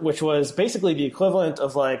Godfather, which was basically the equivalent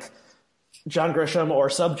of John Grisham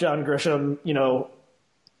or sub-John Grisham,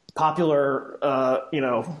 popular,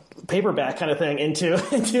 paperback kind of thing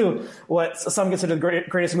into what some consider the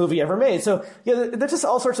greatest movie ever made. So yeah, there's just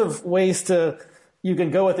all sorts of ways you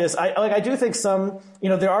can go with this. I do think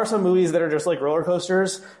there are some movies that are just roller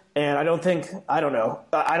coasters, and I don't think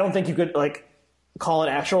you could call it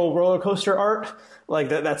actual roller coaster art.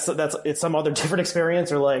 That's it's some other different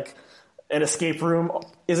experience, or an escape room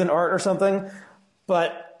isn't art or something.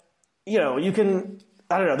 But you can,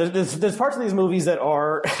 I don't know. There's parts of these movies that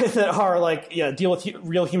are deal with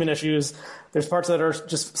real human issues. There's parts that are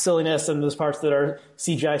just silliness, and there's parts that are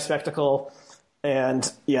CGI spectacle. And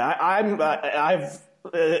yeah,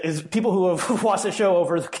 people who have watched the show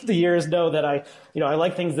over the years know that I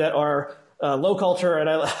like things that are low culture, and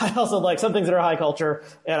I also like some things that are high culture,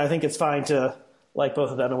 and I think it's fine to like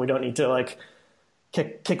both of them, and we don't need to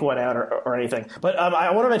kick one out or anything. But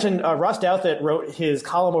I want to mention Ross Douthat wrote his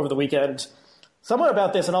column over the weekend somewhat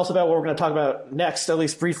about this, and also about what we're going to talk about next, at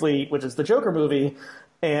least briefly, which is the Joker movie.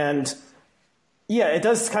 And yeah, it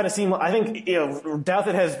does kind of seem, I think,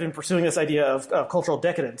 Douthat has been pursuing this idea of cultural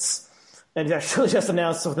decadence. And he's actually just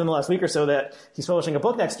announced within the last week or so that he's publishing a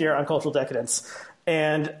book next year on cultural decadence.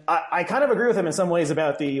 And I kind of agree with him in some ways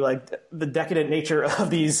about the decadent nature of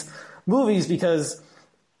these movies, because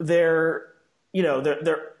they're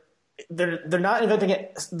they're not inventing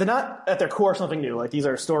it. They're not at their core something new. Like these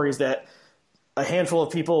are stories that a handful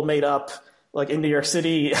of people made up, like in New York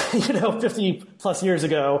City, 50 plus years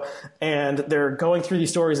ago, and they're going through these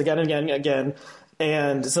stories again and again and again.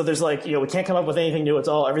 And so there's like, we can't come up with anything new.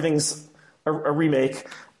 Everything's a remake.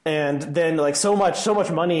 And then like so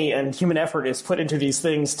much money and human effort is put into these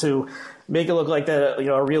things to make it look like that,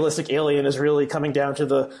 a realistic alien is really coming down to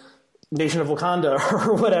the nation of Wakanda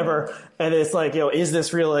or whatever. And it's like, is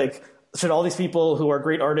this real? Like, should all these people who are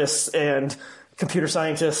great artists and computer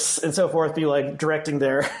scientists and so forth be like directing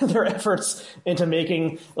their efforts into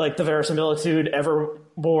making like the verisimilitude ever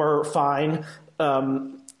more fine?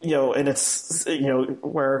 And it's,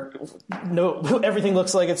 where everything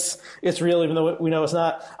looks like it's real, even though we know it's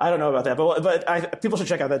not. I don't know about that, but people should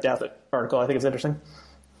check out that Death article. I think it's interesting.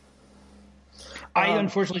 I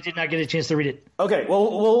unfortunately did not get a chance to read it. Okay.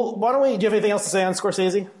 Well, why don't we, do you have anything else to say on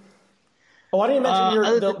Scorsese? Oh, why don't you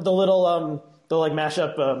mention the little, the like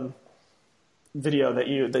mashup, video that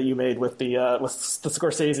you made with the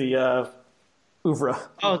Scorsese, oeuvre.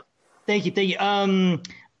 Oh, thank you.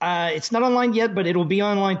 It's not online yet, but it'll be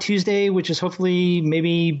online Tuesday, which is hopefully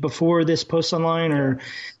maybe before this posts online. Or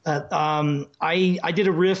I did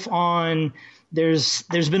a riff on. There's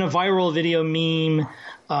been a viral video meme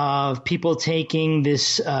of people taking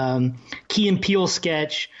this Key and Peele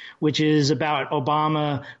sketch, which is about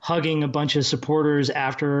Obama hugging a bunch of supporters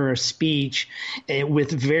after a speech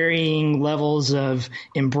with varying levels of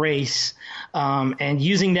embrace, and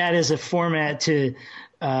using that as a format to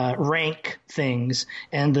rank things.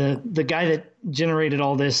 And the guy that generated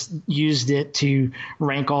all this used it to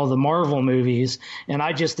rank all the Marvel movies. And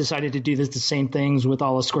I just decided to do the same things with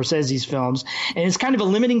all of Scorsese's films. And it's kind of a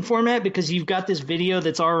limiting format because you've got this video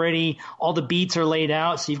that's already, all the beats are laid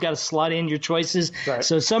out. So you've got to slot in your choices. Right.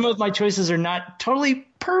 So some of my choices are not totally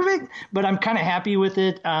perfect, but I'm kind of happy with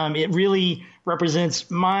it. It really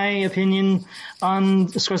represents my opinion on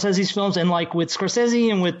Scorsese's films. And like with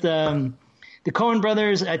Scorsese and with the Coen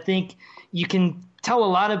brothers, I think you can tell a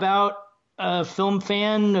lot about a film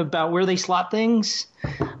fan, about where they slot things.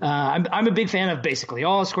 I'm a big fan of basically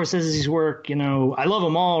all of Scorsese's work. I love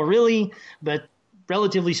them all really, but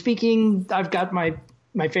relatively speaking, I've got my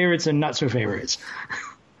favorites and not so favorites.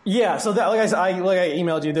 Yeah, so that, I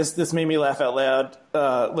emailed you. This made me laugh out loud,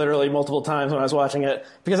 literally multiple times when I was watching it,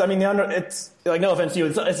 because I mean it's like, no offense to you,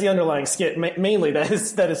 it's the underlying skit mainly that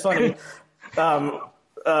is funny.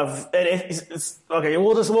 It's okay.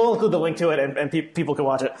 We'll include the link to it and people can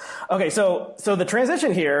watch it. Okay, so the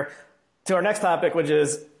transition here to our next topic, which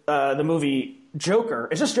is the movie Joker.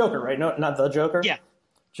 It's just Joker, right? No, not the Joker. Yeah.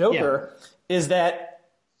 Joker is that.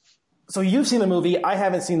 So you've seen the movie. I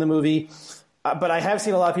haven't seen the movie, but I have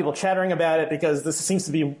seen a lot of people chattering about it because this seems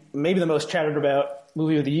to be maybe the most chattered about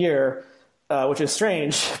movie of the year, which is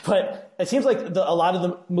strange. But it seems like a lot of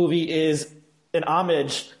the movie is an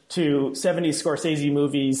homage to 70s Scorsese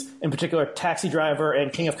movies, in particular Taxi Driver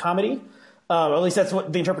and King of Comedy. At least that's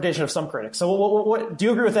what the interpretation of some critics. So what do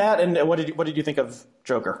you agree with that? And what did you think of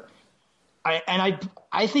Joker?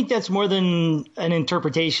 I think that's more than an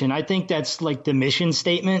interpretation. I think that's like the mission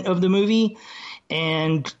statement of the movie.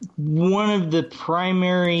 And one of the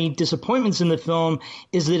primary disappointments in the film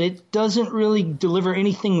is that it doesn't really deliver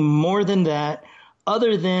anything more than that,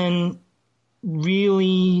 other than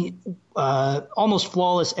really almost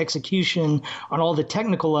flawless execution on all the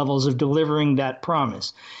technical levels of delivering that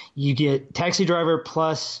promise. You get Taxi Driver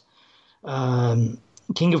plus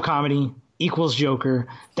King of Comedy equals Joker.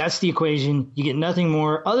 That's the equation. You get nothing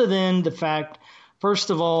more other than the fact, first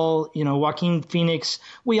of all, Joaquin Phoenix,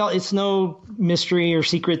 it's no mystery or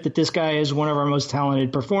secret that this guy is one of our most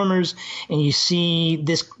talented performers. And you see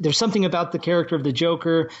there's something about the character of the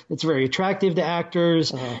Joker that's very attractive to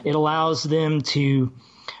actors. Uh-huh. It allows them to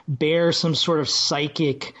bear some sort of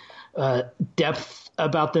psychic depth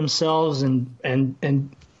about themselves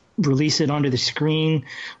and release it onto the screen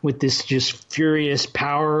with this just furious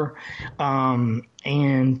power.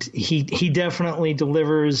 And he definitely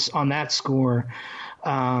delivers on that score.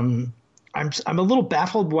 I'm a little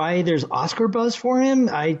baffled why there's Oscar buzz for him.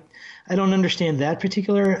 I don't understand that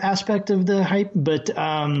particular aspect of the hype, but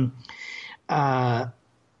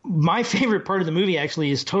my favorite part of the movie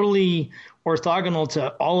actually is totally orthogonal to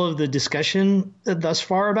all of the discussion thus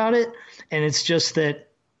far about it. And it's just that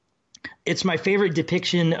it's my favorite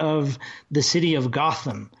depiction of the city of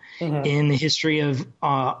Gotham in the history of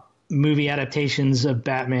movie adaptations of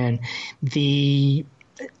Batman. The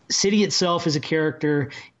city itself is a character.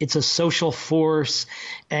 It's a social force.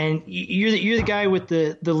 And you're the guy with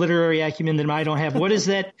the literary acumen that I don't have. What is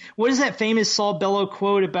that famous Saul Bellow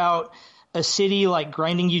quote about a city like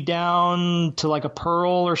grinding you down to like a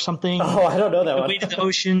pearl or something. Oh, I don't know that one. Way to the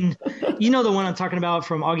ocean. You know the one I'm talking about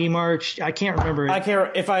from Augie March. I can't remember it. I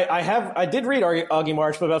can't. If I did read Augie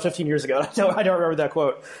March, but about 15 years ago. I don't remember that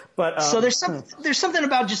quote. But so there's something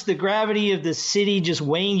about just the gravity of the city just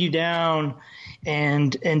weighing you down,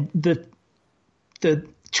 and the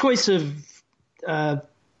choice of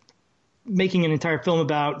making an entire film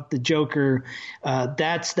about the Joker,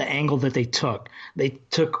 that's the angle that they took. They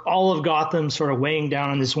took all of Gotham sort of weighing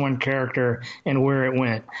down on this one character and where it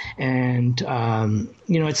went. And,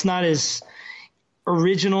 it's not as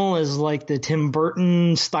original as like the Tim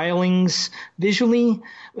Burton stylings visually.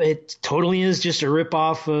 It totally is just a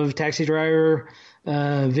ripoff of Taxi Driver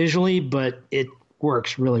visually, but it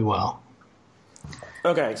works really well.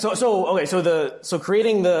 Okay. So it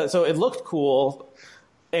looked cool.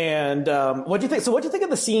 And what do you think? So what do you think of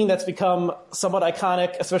the scene that's become somewhat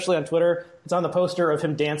iconic, especially on Twitter? It's on the poster of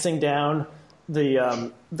him dancing down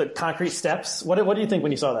the concrete steps. What do you think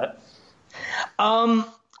when you saw that?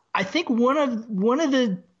 I think one of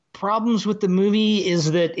the problems with the movie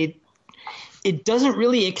is that it doesn't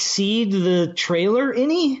really exceed the trailer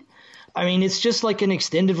any. I mean, it's just like an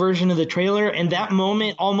extended version of the trailer, and that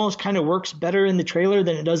moment almost kind of works better in the trailer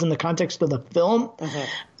than it does in the context of the film.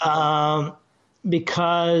 Mm-hmm.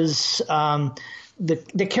 Because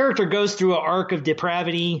the character goes through an arc of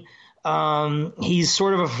depravity. He's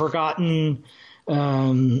sort of a forgotten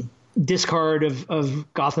discard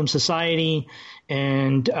of Gotham society,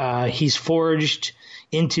 and he's forged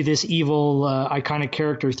into this evil, iconic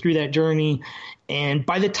character through that journey. And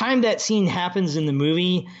by the time that scene happens in the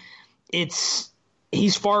movie,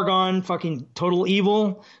 he's far gone fucking total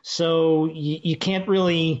evil. So you can't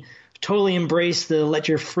really totally embrace the let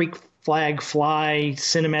your freak flag fly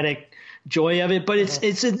cinematic joy of it, but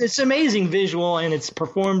it's amazing visual and it's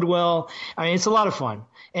performed well. I mean, it's a lot of fun.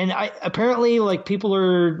 And apparently like people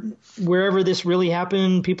are, wherever this really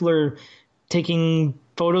happened, people are taking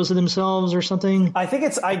photos of themselves or something. I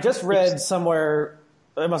think I just read somewhere,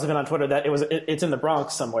 it must have been on Twitter, that it's in the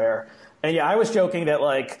Bronx somewhere. And yeah, I was joking that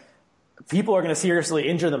like people are going to seriously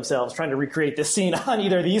injure themselves trying to recreate this scene on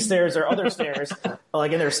either these stairs or other stairs.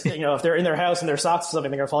 Like in their, if they're in their house in their socks or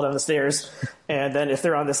something, they're going to fall down the stairs. And then if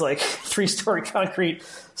they're on this like 3-story concrete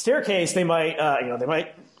staircase, they might, they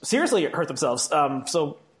might seriously hurt themselves.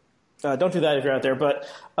 So don't do that if you're out there. But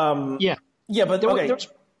yeah, but okay. There's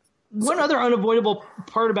one other unavoidable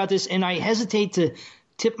part about this, and I hesitate to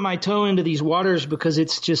tip my toe into these waters because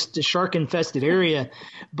it's just a shark-infested area.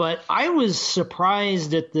 But I was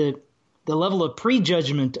surprised at the level of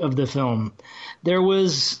prejudgment of the film. There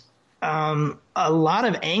was a lot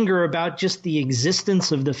of anger about just the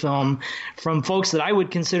existence of the film from folks that I would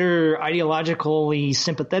consider ideologically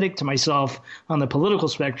sympathetic to myself on the political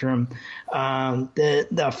spectrum.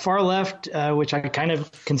 The far left, which I kind of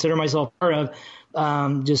consider myself part of,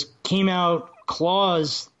 just came out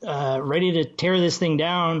claws ready to tear this thing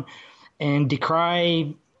down and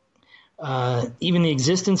decry even the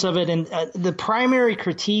existence of it. And the primary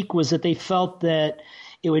critique was that they felt that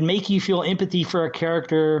it would make you feel empathy for a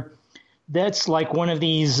character that's like one of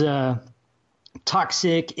these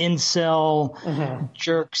toxic incel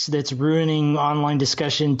jerks that's ruining online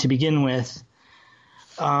discussion to begin with.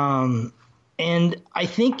 And I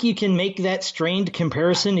think you can make that strained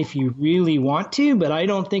comparison if you really want to, but I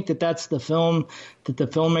don't think that that's the film that the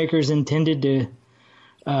filmmakers intended to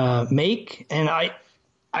make. And I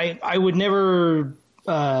would never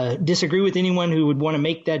disagree with anyone who would want to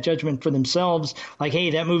make that judgment for themselves. Like,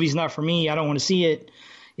 hey, that movie's not for me. I don't want to see it.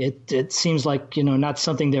 It seems like, not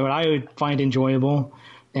something that I would find enjoyable.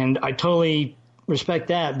 And I totally respect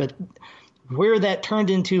that. But where that turned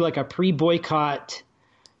into like a pre-boycott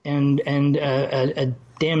and a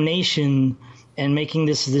damnation and making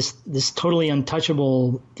this totally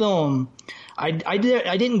untouchable film, I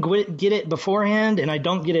didn't get it beforehand, and I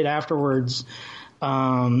don't get it afterwards.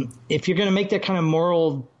 If you're going to make that kind of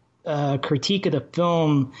moral critique of the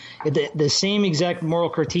film, the same exact moral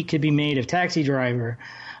critique could be made of Taxi Driver,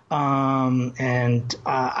 and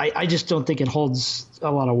I just don't think it holds a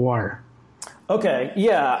lot of water. Okay,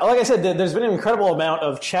 yeah. Like I said, there's been an incredible amount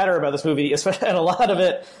of chatter about this movie, especially, and a lot of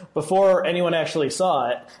it before anyone actually saw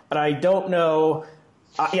it. But I don't know.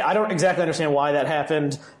 I don't exactly understand why that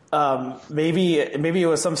happened. Maybe it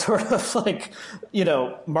was some sort of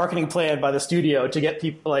marketing plan by the studio to get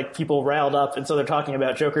people riled up, and so they're talking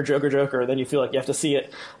about Joker, and then you feel like you have to see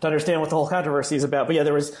it to understand what the whole controversy is about. But yeah,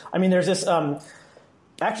 there's this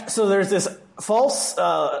there's this false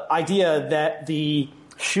idea that the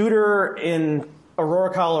shooter in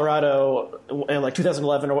Aurora, Colorado, in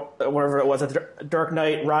 2011 or whatever it was, at The Dark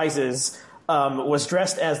Knight Rises, was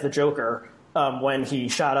dressed as the Joker when he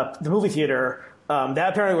shot up the movie theater. That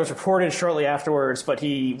apparently was reported shortly afterwards, but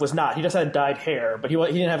he was not. He just had dyed hair, but he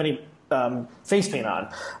didn't have any face paint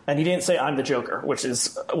on, and he didn't say "I'm the Joker," which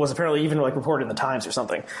was apparently even like reported in the Times or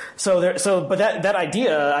something. But that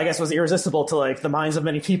idea, I guess, was irresistible to like the minds of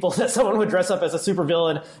many people that someone would dress up as a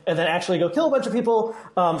supervillain and then actually go kill a bunch of people.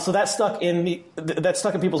 So that stuck in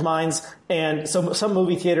people's minds, and so some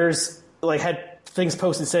movie theaters like had things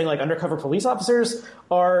posted saying like undercover police officers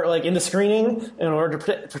are like in the screening in order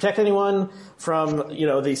to protect anyone from,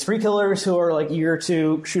 the spree killers who are like eager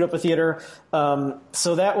to shoot up a theater.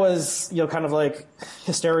 So that was, kind of like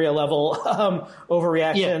hysteria level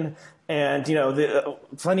overreaction. Yeah. And,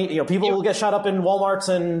 people will get shot up in Walmarts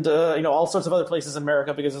and, all sorts of other places in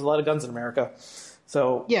America because there's a lot of guns in America.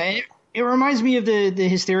 So yeah, it reminds me of the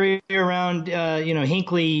hysteria around,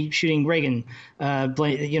 Hinckley shooting Reagan.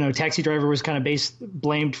 Taxi Driver was kind of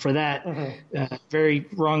blamed for that very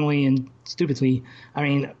wrongly and stupidly. I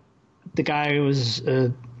mean, the guy was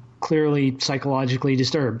clearly psychologically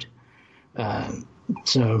disturbed. Yeah,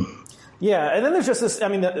 and then there's just this, I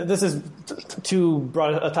mean, this is too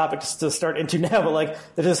broad a topic to start into now, but like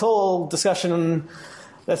there's this whole discussion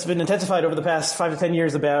that's been intensified over the past 5 to 10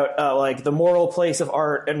 years about like the moral place of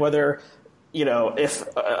art and whether, if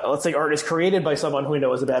let's say art is created by someone who we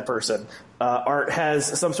know is a bad person, art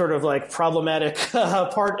has some sort of like problematic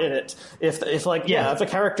part in it. If a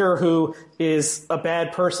character who is a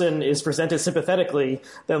bad person is presented sympathetically,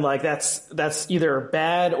 then like that's either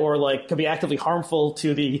bad or like could be actively harmful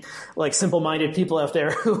to the like simple-minded people out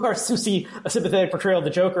there who see a sympathetic portrayal of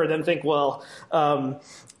the Joker and then think, well,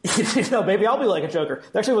 maybe I'll be like a Joker.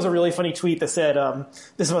 There actually was a really funny tweet that said,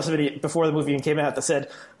 this must have been before the movie even came out, that said,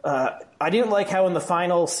 I didn't like how in the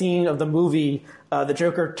final scene of the movie, the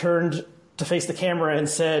Joker turned to face the camera and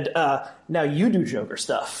said, now you do Joker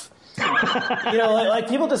stuff. like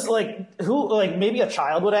people just like, who, like maybe a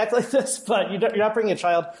child would act like this, but you're not bringing a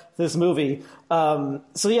child to this movie.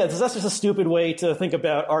 So yeah, that's just a stupid way to think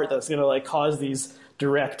about art that's going to like cause these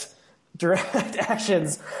direct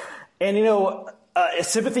actions. And,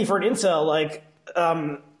 sympathy for an incel, like,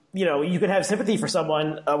 you can have sympathy for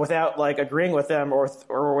someone without like agreeing with them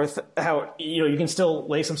or with how, you can still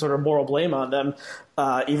lay some sort of moral blame on them,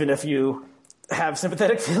 even if you have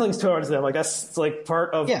sympathetic feelings towards them. Like that's like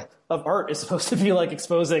part of art is supposed to be like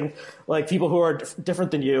exposing like people who are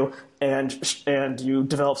different than you, and you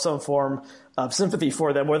develop some form of sympathy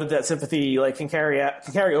for them. Whether that sympathy like can carry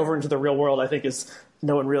over into the real world, I think is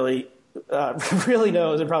no one really really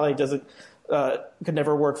knows, and probably doesn't. Could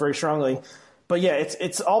never work very strongly, but yeah,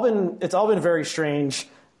 it's all been very strange,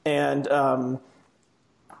 and but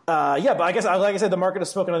I guess like I said, the market has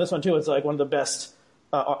spoken on this one too. It's like one of the best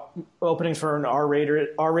openings for an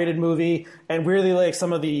R-rated movie, and weirdly, like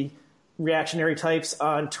some of the reactionary types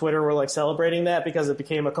on Twitter were like celebrating that because it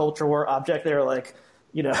became a culture war object. They're like,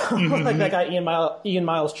 like that guy Ian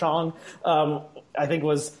Miles Chong, I think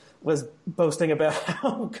was boasting about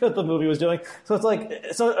how good the movie was doing. So it's like,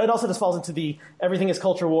 so it also just falls into the everything is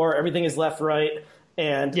culture war, everything is left, right,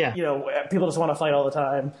 and people just want to fight all the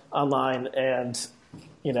time online, and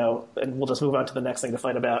and we'll just move on to the next thing to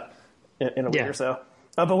fight about in a week or so.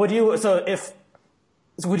 But would you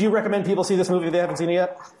recommend people see this movie if they haven't seen it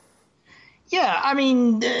yet? Yeah, I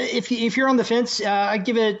mean, if you're on the fence, I'd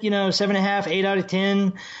give it 7.5, 8 out of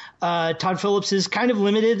 10. Todd Phillips is kind of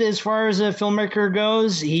limited as far as a filmmaker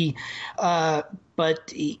goes.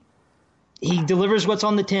 But he delivers what's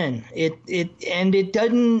on the tin. It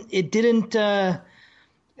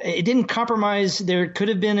didn't compromise. There could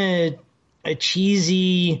have been a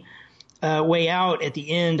cheesy way out at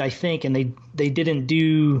the end, I think, and they didn't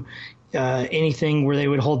do anything where they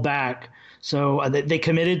would hold back. So they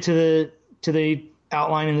committed to the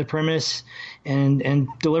outline and the premise and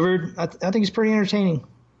delivered. I think it's pretty entertaining.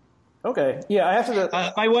 Okay. Yeah, I have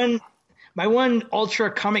to. My one ultra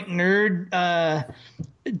comic nerd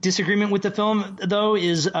disagreement with the film, though,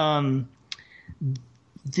 is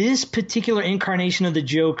this particular incarnation of the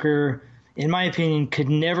Joker, in my opinion, could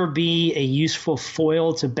never be a useful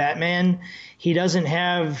foil to Batman. He doesn't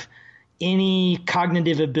have any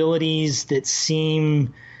cognitive abilities that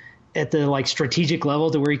seem at the like strategic level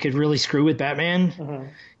to where he could really screw with Batman.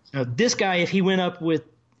 Mm-hmm. This guy, if he went up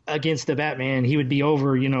against the Batman, he would be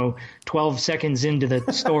over, 12 seconds into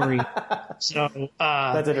the story. So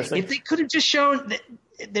that's interesting. If they could have just shown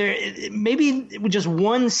there, maybe just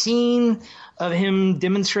one scene of him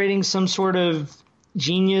demonstrating some sort of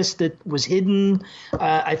genius that was hidden,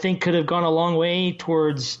 I think could have gone a long way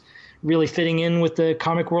towards really fitting in with the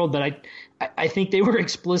comic world. But I think they were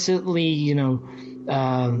explicitly,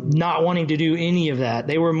 not wanting to do any of that.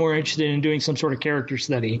 They were more interested in doing some sort of character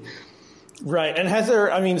study. Right. And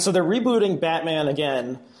so they're rebooting Batman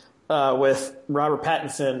again with Robert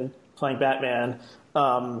Pattinson playing Batman.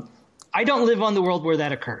 I don't live on the world where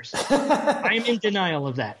that occurs. I am in denial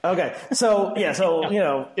of that. Okay. So, yes.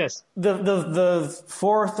 The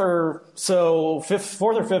fourth or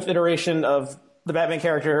fifth iteration of the Batman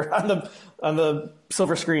character on the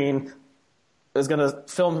silver screen is going to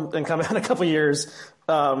film and come out in a couple of years.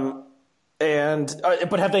 But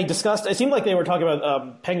have they discussed? It seemed like they were talking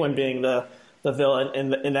about Penguin being the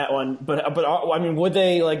villain in that one. But I mean, would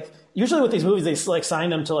they usually with these movies they sign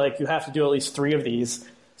them to you have to do at least 3 of these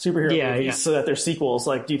superhero movies so that they're sequels.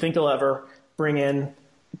 Do you think they'll ever bring in?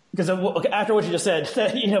 Because after what you just said,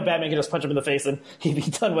 Batman could just punch him in the face and he'd be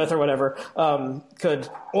done with or whatever. Could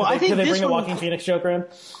they bring a Joaquin Phoenix Joker in?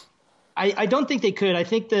 I don't think they could. I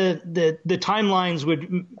think the timelines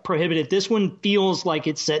would prohibit it. This one feels like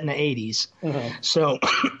it's set in the 80s. Mm-hmm. So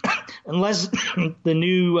unless the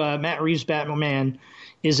new Matt Reeves Batman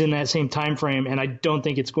is in that same time frame, and I don't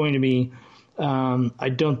think it's going to be, I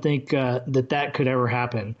don't think that could ever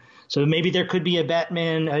happen. So maybe there could be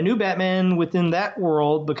a new Batman within that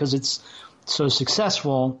world because it's so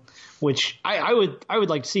successful, which I would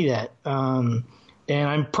like to see that. And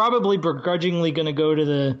I'm probably begrudgingly going to go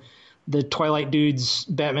to the Twilight Dudes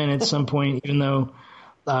Batman at some point, even though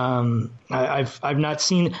I've not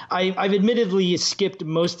seen. I've admittedly skipped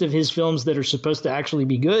most of his films that are supposed to actually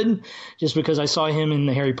be good, just because I saw him in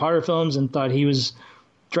the Harry Potter films and thought he was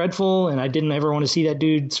dreadful, and I didn't ever want to see that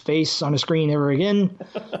dude's face on a screen ever again.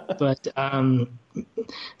 But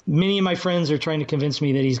many of my friends are trying to convince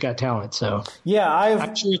me that he's got talent. So yeah,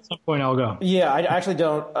 I'm sure at some point I'll go. Yeah, I actually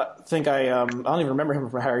don't think I don't even remember him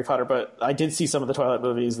from Harry Potter, but I did see some of the Twilight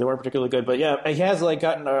movies. They weren't particularly good, but yeah, he has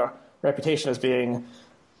gotten a reputation as being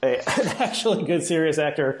an actually good, serious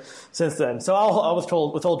actor since then. So I was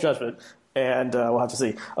told withhold judgment. And we'll have to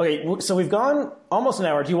see. Okay, so we've gone almost an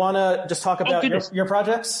hour. Do you want to just talk about your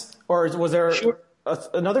projects? Or was there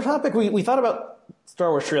another topic? We thought about Star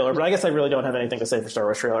Wars trailer, but I guess I really don't have anything to say for Star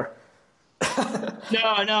Wars trailer.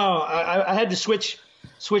 No. I had to switch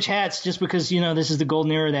hats just because, this is the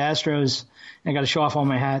golden era of the Astros. I got to show off all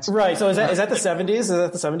my hats. Right, so is that the 70s? Is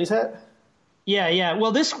that the 70s hat? Yeah.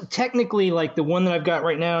 Well, this technically, the one that I've got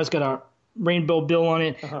right now has got a rainbow bill on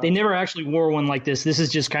it. Uh-huh. They never actually wore one like this. This is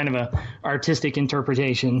just kind of a artistic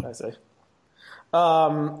interpretation. I see.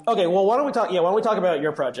 Okay, well, why don't we talk about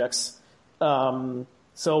your projects? So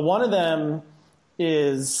one of them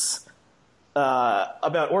is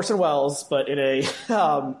about Orson Welles, but in a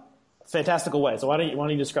fantastical way. So why don't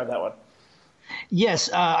you describe that one? Yes,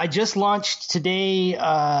 I just launched today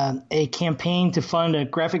a campaign to fund a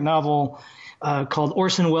graphic novel called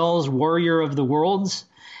Orson Welles, Warrior of the Worlds.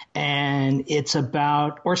 And it's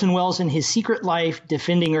about Orson Welles and his secret life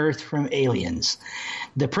defending Earth from aliens.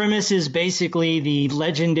 The premise is basically the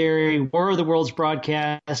legendary War of the Worlds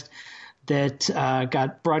broadcast that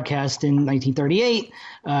got broadcast in 1938,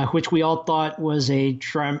 which we all thought was a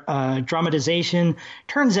dramatization.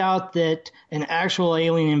 Turns out that an actual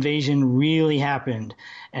alien invasion really happened,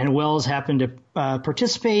 and Welles happened to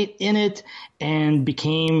participate in it and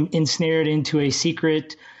became ensnared into a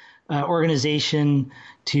secret organization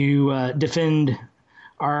to defend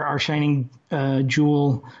our shining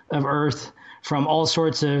jewel of Earth from all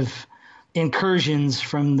sorts of incursions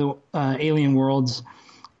from the alien worlds.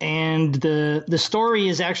 And the story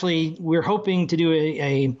is actually, we're hoping to do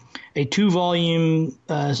a 2-volume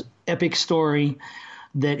epic story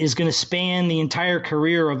that is going to span the entire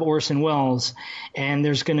career of Orson Welles. And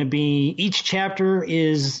there's going to be, each chapter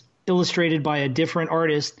is illustrated by a different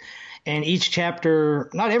artist. And each chapter,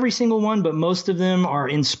 not every single one, but most of them are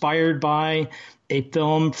inspired by a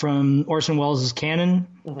film from Orson Welles' canon.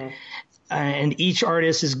 Mm-hmm. And each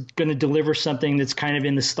artist is going to deliver something that's kind of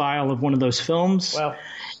in the style of one of those films. Wow.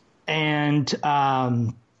 And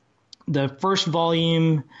the first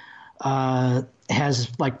volume has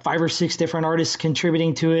 5 or 6 different artists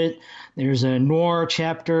contributing to it. There's a noir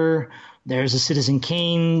chapter. There's a Citizen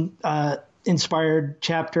Kane inspired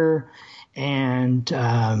chapter. And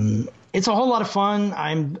it's a whole lot of fun.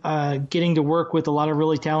 I'm getting to work with a lot of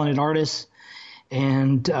really talented artists,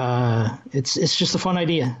 and it's just a fun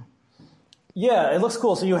idea. Yeah, it looks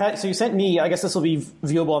cool. So you sent me. I guess this will be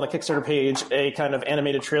viewable on the Kickstarter page. A kind of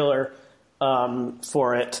animated trailer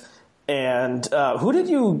for it. And who did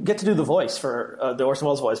you get to do the voice for the Orson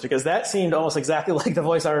Welles voice? Because that seemed almost exactly like the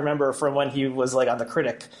voice I remember from when he was on The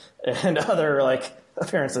Critic and other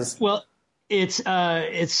appearances. Well. It's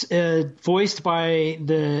voiced by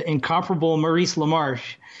the incomparable Maurice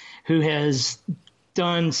LaMarche, who has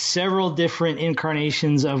done several different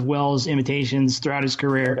incarnations of Wells imitations throughout his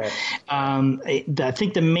career. Okay. I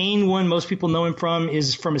think the main one most people know him from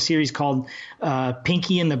is from a series called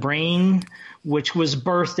Pinky and the Brain, which was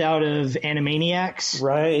birthed out of Animaniacs.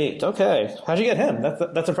 Right. Okay. How'd you get him?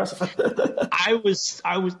 That's impressive.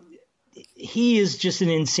 He is just an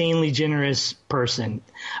insanely generous person.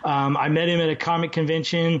 I met him at a comic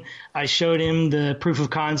convention. I showed him the proof of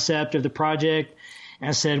concept of the project. And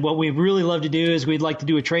I said, what we'd really love to do is we'd like to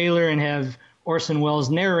do a trailer and have Orson Welles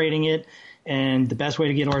narrating it. And the best way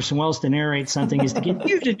to get Orson Welles to narrate something is to get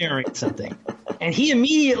you to narrate something. And he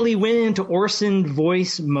immediately went into Orson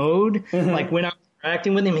voice mode. Like when I was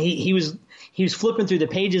interacting with him, he was flipping through the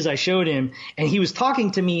pages I showed him, and he was talking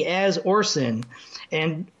to me as Orson.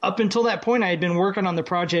 And up until that point, I had been working on the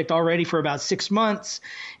project already for about 6 months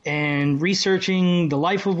and researching the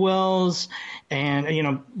life of Welles. And,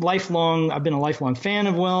 I've been a lifelong fan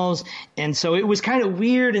of Welles. And so it was kind of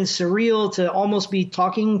weird and surreal to almost be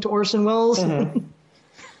talking to Orson Welles.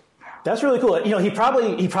 That's really cool. He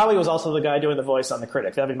probably was also the guy doing the voice on The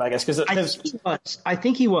Critic. That'd be my guess. I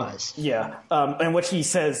think he was. Yeah. And what he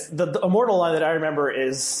says, the immortal line that I remember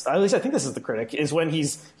is, at least I think this is The Critic, is when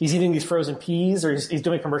he's eating these frozen peas, or he's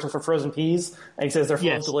doing a commercial for frozen peas, and he says they're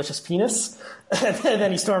full of delicious penis, and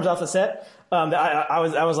then he storms off the set. I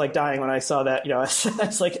was like dying when I saw that.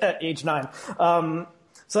 It's like at age 9. So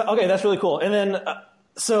okay, that's really cool. And then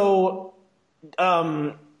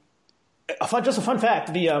just a fun fact: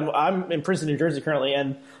 I'm in Princeton, New Jersey currently,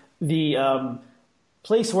 and the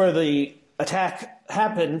place where the attack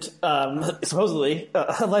happened, supposedly,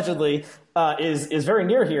 allegedly, is very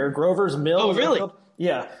near here. Grover's Mill. Oh, really?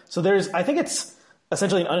 Yeah. So I think it's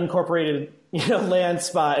essentially an unincorporated, land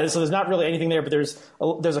spot, and so there's not really anything there. But there's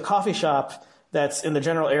a coffee shop that's in the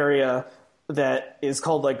general area that is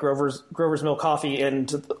called like Grover's Mill Coffee,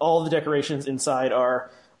 and all the decorations inside are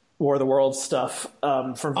War of the Worlds stuff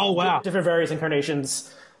from different various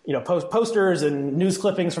incarnations, posters and news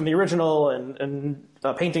clippings from the original and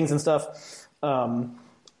paintings and stuff.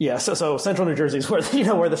 So Central New Jersey is where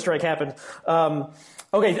where the strike happened.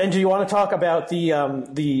 Okay, and do you want to talk about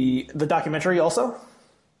the documentary also?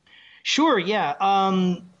 Sure. Yeah.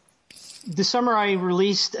 This summer I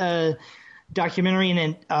released a documentary,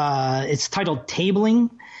 and it's titled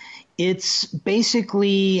Tabling. It's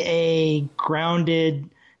basically a grounded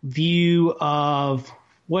view of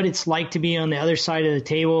what it's like to be on the other side of the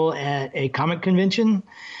table at a comic convention.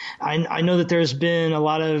 I know that there's been a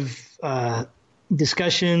lot of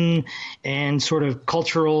discussion and sort of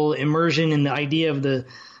cultural immersion in the idea of the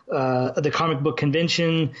comic book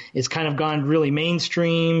convention. It's kind of gone really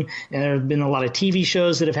mainstream, and there have been a lot of TV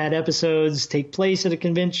shows that have had episodes take place at a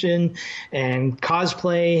convention, and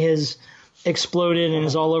cosplay has exploded and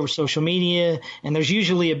is all over social media, and there's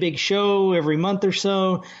usually a big show every month or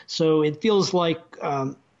so. So it feels like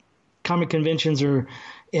comic conventions are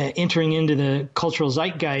entering into the cultural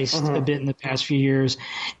zeitgeist a bit in the past few years.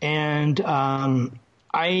 And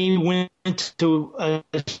I went to a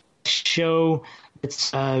show that's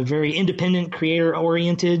very independent,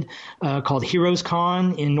 creator-oriented, called Heroes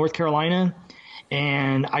Con in North Carolina.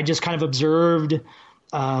 And I just kind of observed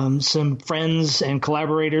some friends and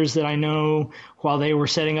collaborators that I know while they were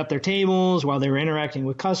setting up their tables, while they were interacting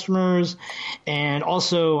with customers. And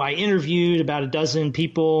also I interviewed about a dozen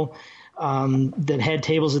people that had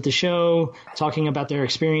tables at the show, talking about their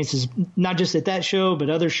experiences, not just at that show, but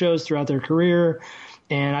other shows throughout their career.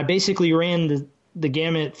 And I basically ran the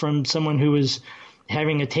gamut from someone who was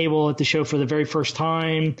having a table at the show for the very first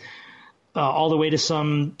time, all the way to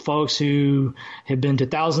some folks who had been to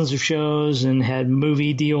thousands of shows and had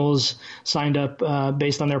movie deals signed up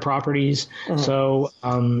based on their properties. So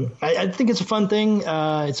I think it's a fun thing.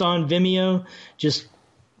 It's on Vimeo. Just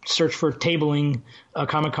search for Tabling, a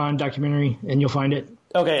Comic-Con documentary, and you'll find it.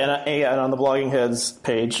 Okay, and on the Blogging Heads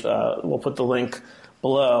page, we'll put the link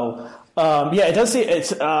below. It does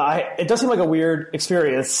seem like a weird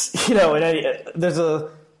experience, and there's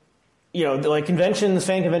like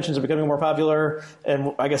fan conventions are becoming more popular,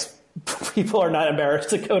 and I guess people are not embarrassed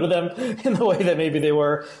to go to them in the way that maybe they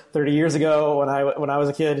were 30 years ago when I was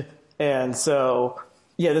a kid. And so,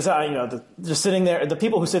 just sitting there, the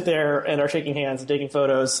people who sit there and are shaking hands and taking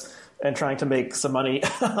photos and trying to make some money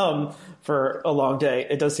for a long day,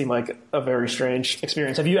 it does seem like a very strange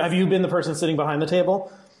experience. Have you been the person sitting behind the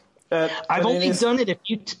table? I've only done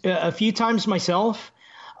it a few times myself.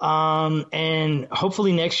 And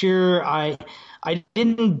hopefully next year, I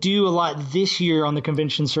didn't do a lot this year on the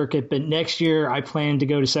convention circuit, but next year I plan to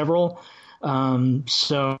go to several.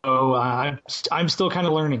 So I'm still kind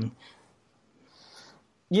of learning.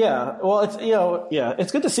 Yeah. Well,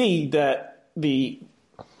 it's good to see that the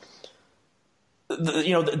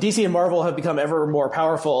DC and Marvel have become ever more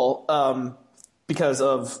powerful because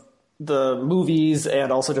of the movies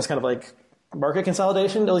and also just kind of like market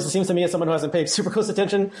consolidation. At least it seems to me, as someone who hasn't paid super close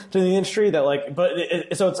attention to the industry, that like,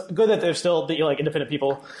 so it's good that there's still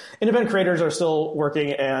independent creators are still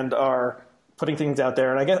working and are putting things out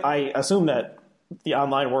there. And I assume that the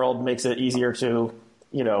online world makes it easier to,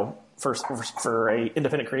 for a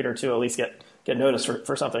independent creator to at least get noticed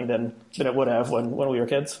for something than it would have when we were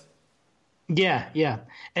kids. Yeah.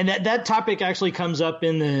 And that topic actually comes up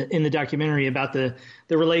in the documentary about the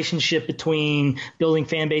relationship between building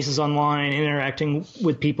fan bases online and interacting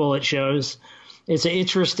with people at shows. It's an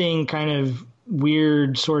interesting kind of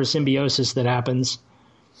weird sort of symbiosis that happens.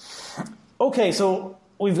 Okay, so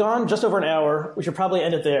we've gone just over an hour. We should probably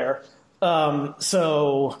end it there.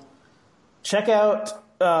 So check out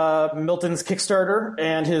Milton's Kickstarter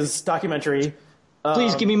and his documentary.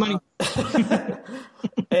 Please give me money.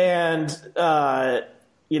 And,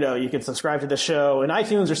 you can subscribe to the show in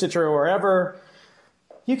iTunes or Stitcher or wherever.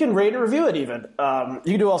 You can rate and review it even. You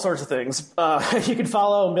can do all sorts of things. You can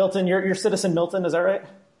follow Milton. You're Citizen Milton, is that right?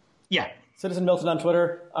 Yeah. Citizen Milton on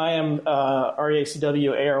Twitter. I am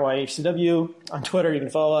REACW, ARYHCW on Twitter. You can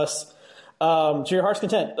follow us to your heart's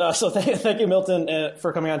content. So thank you, Milton,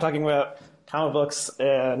 for coming on talking about comic books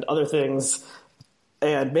and other things.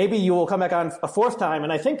 And maybe you will come back on a fourth time.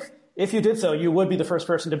 And I think if you did so, you would be the first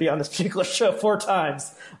person to be on this particular show 4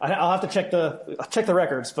 times. I'll have to check the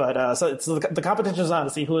records, but so the competition is on to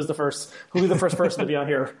see who will be the first person to be on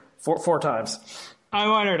here 4 times. I'm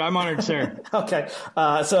honored, sir. Okay.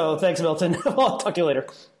 So thanks, Milton. I'll talk to you later.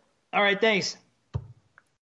 All right. Thanks.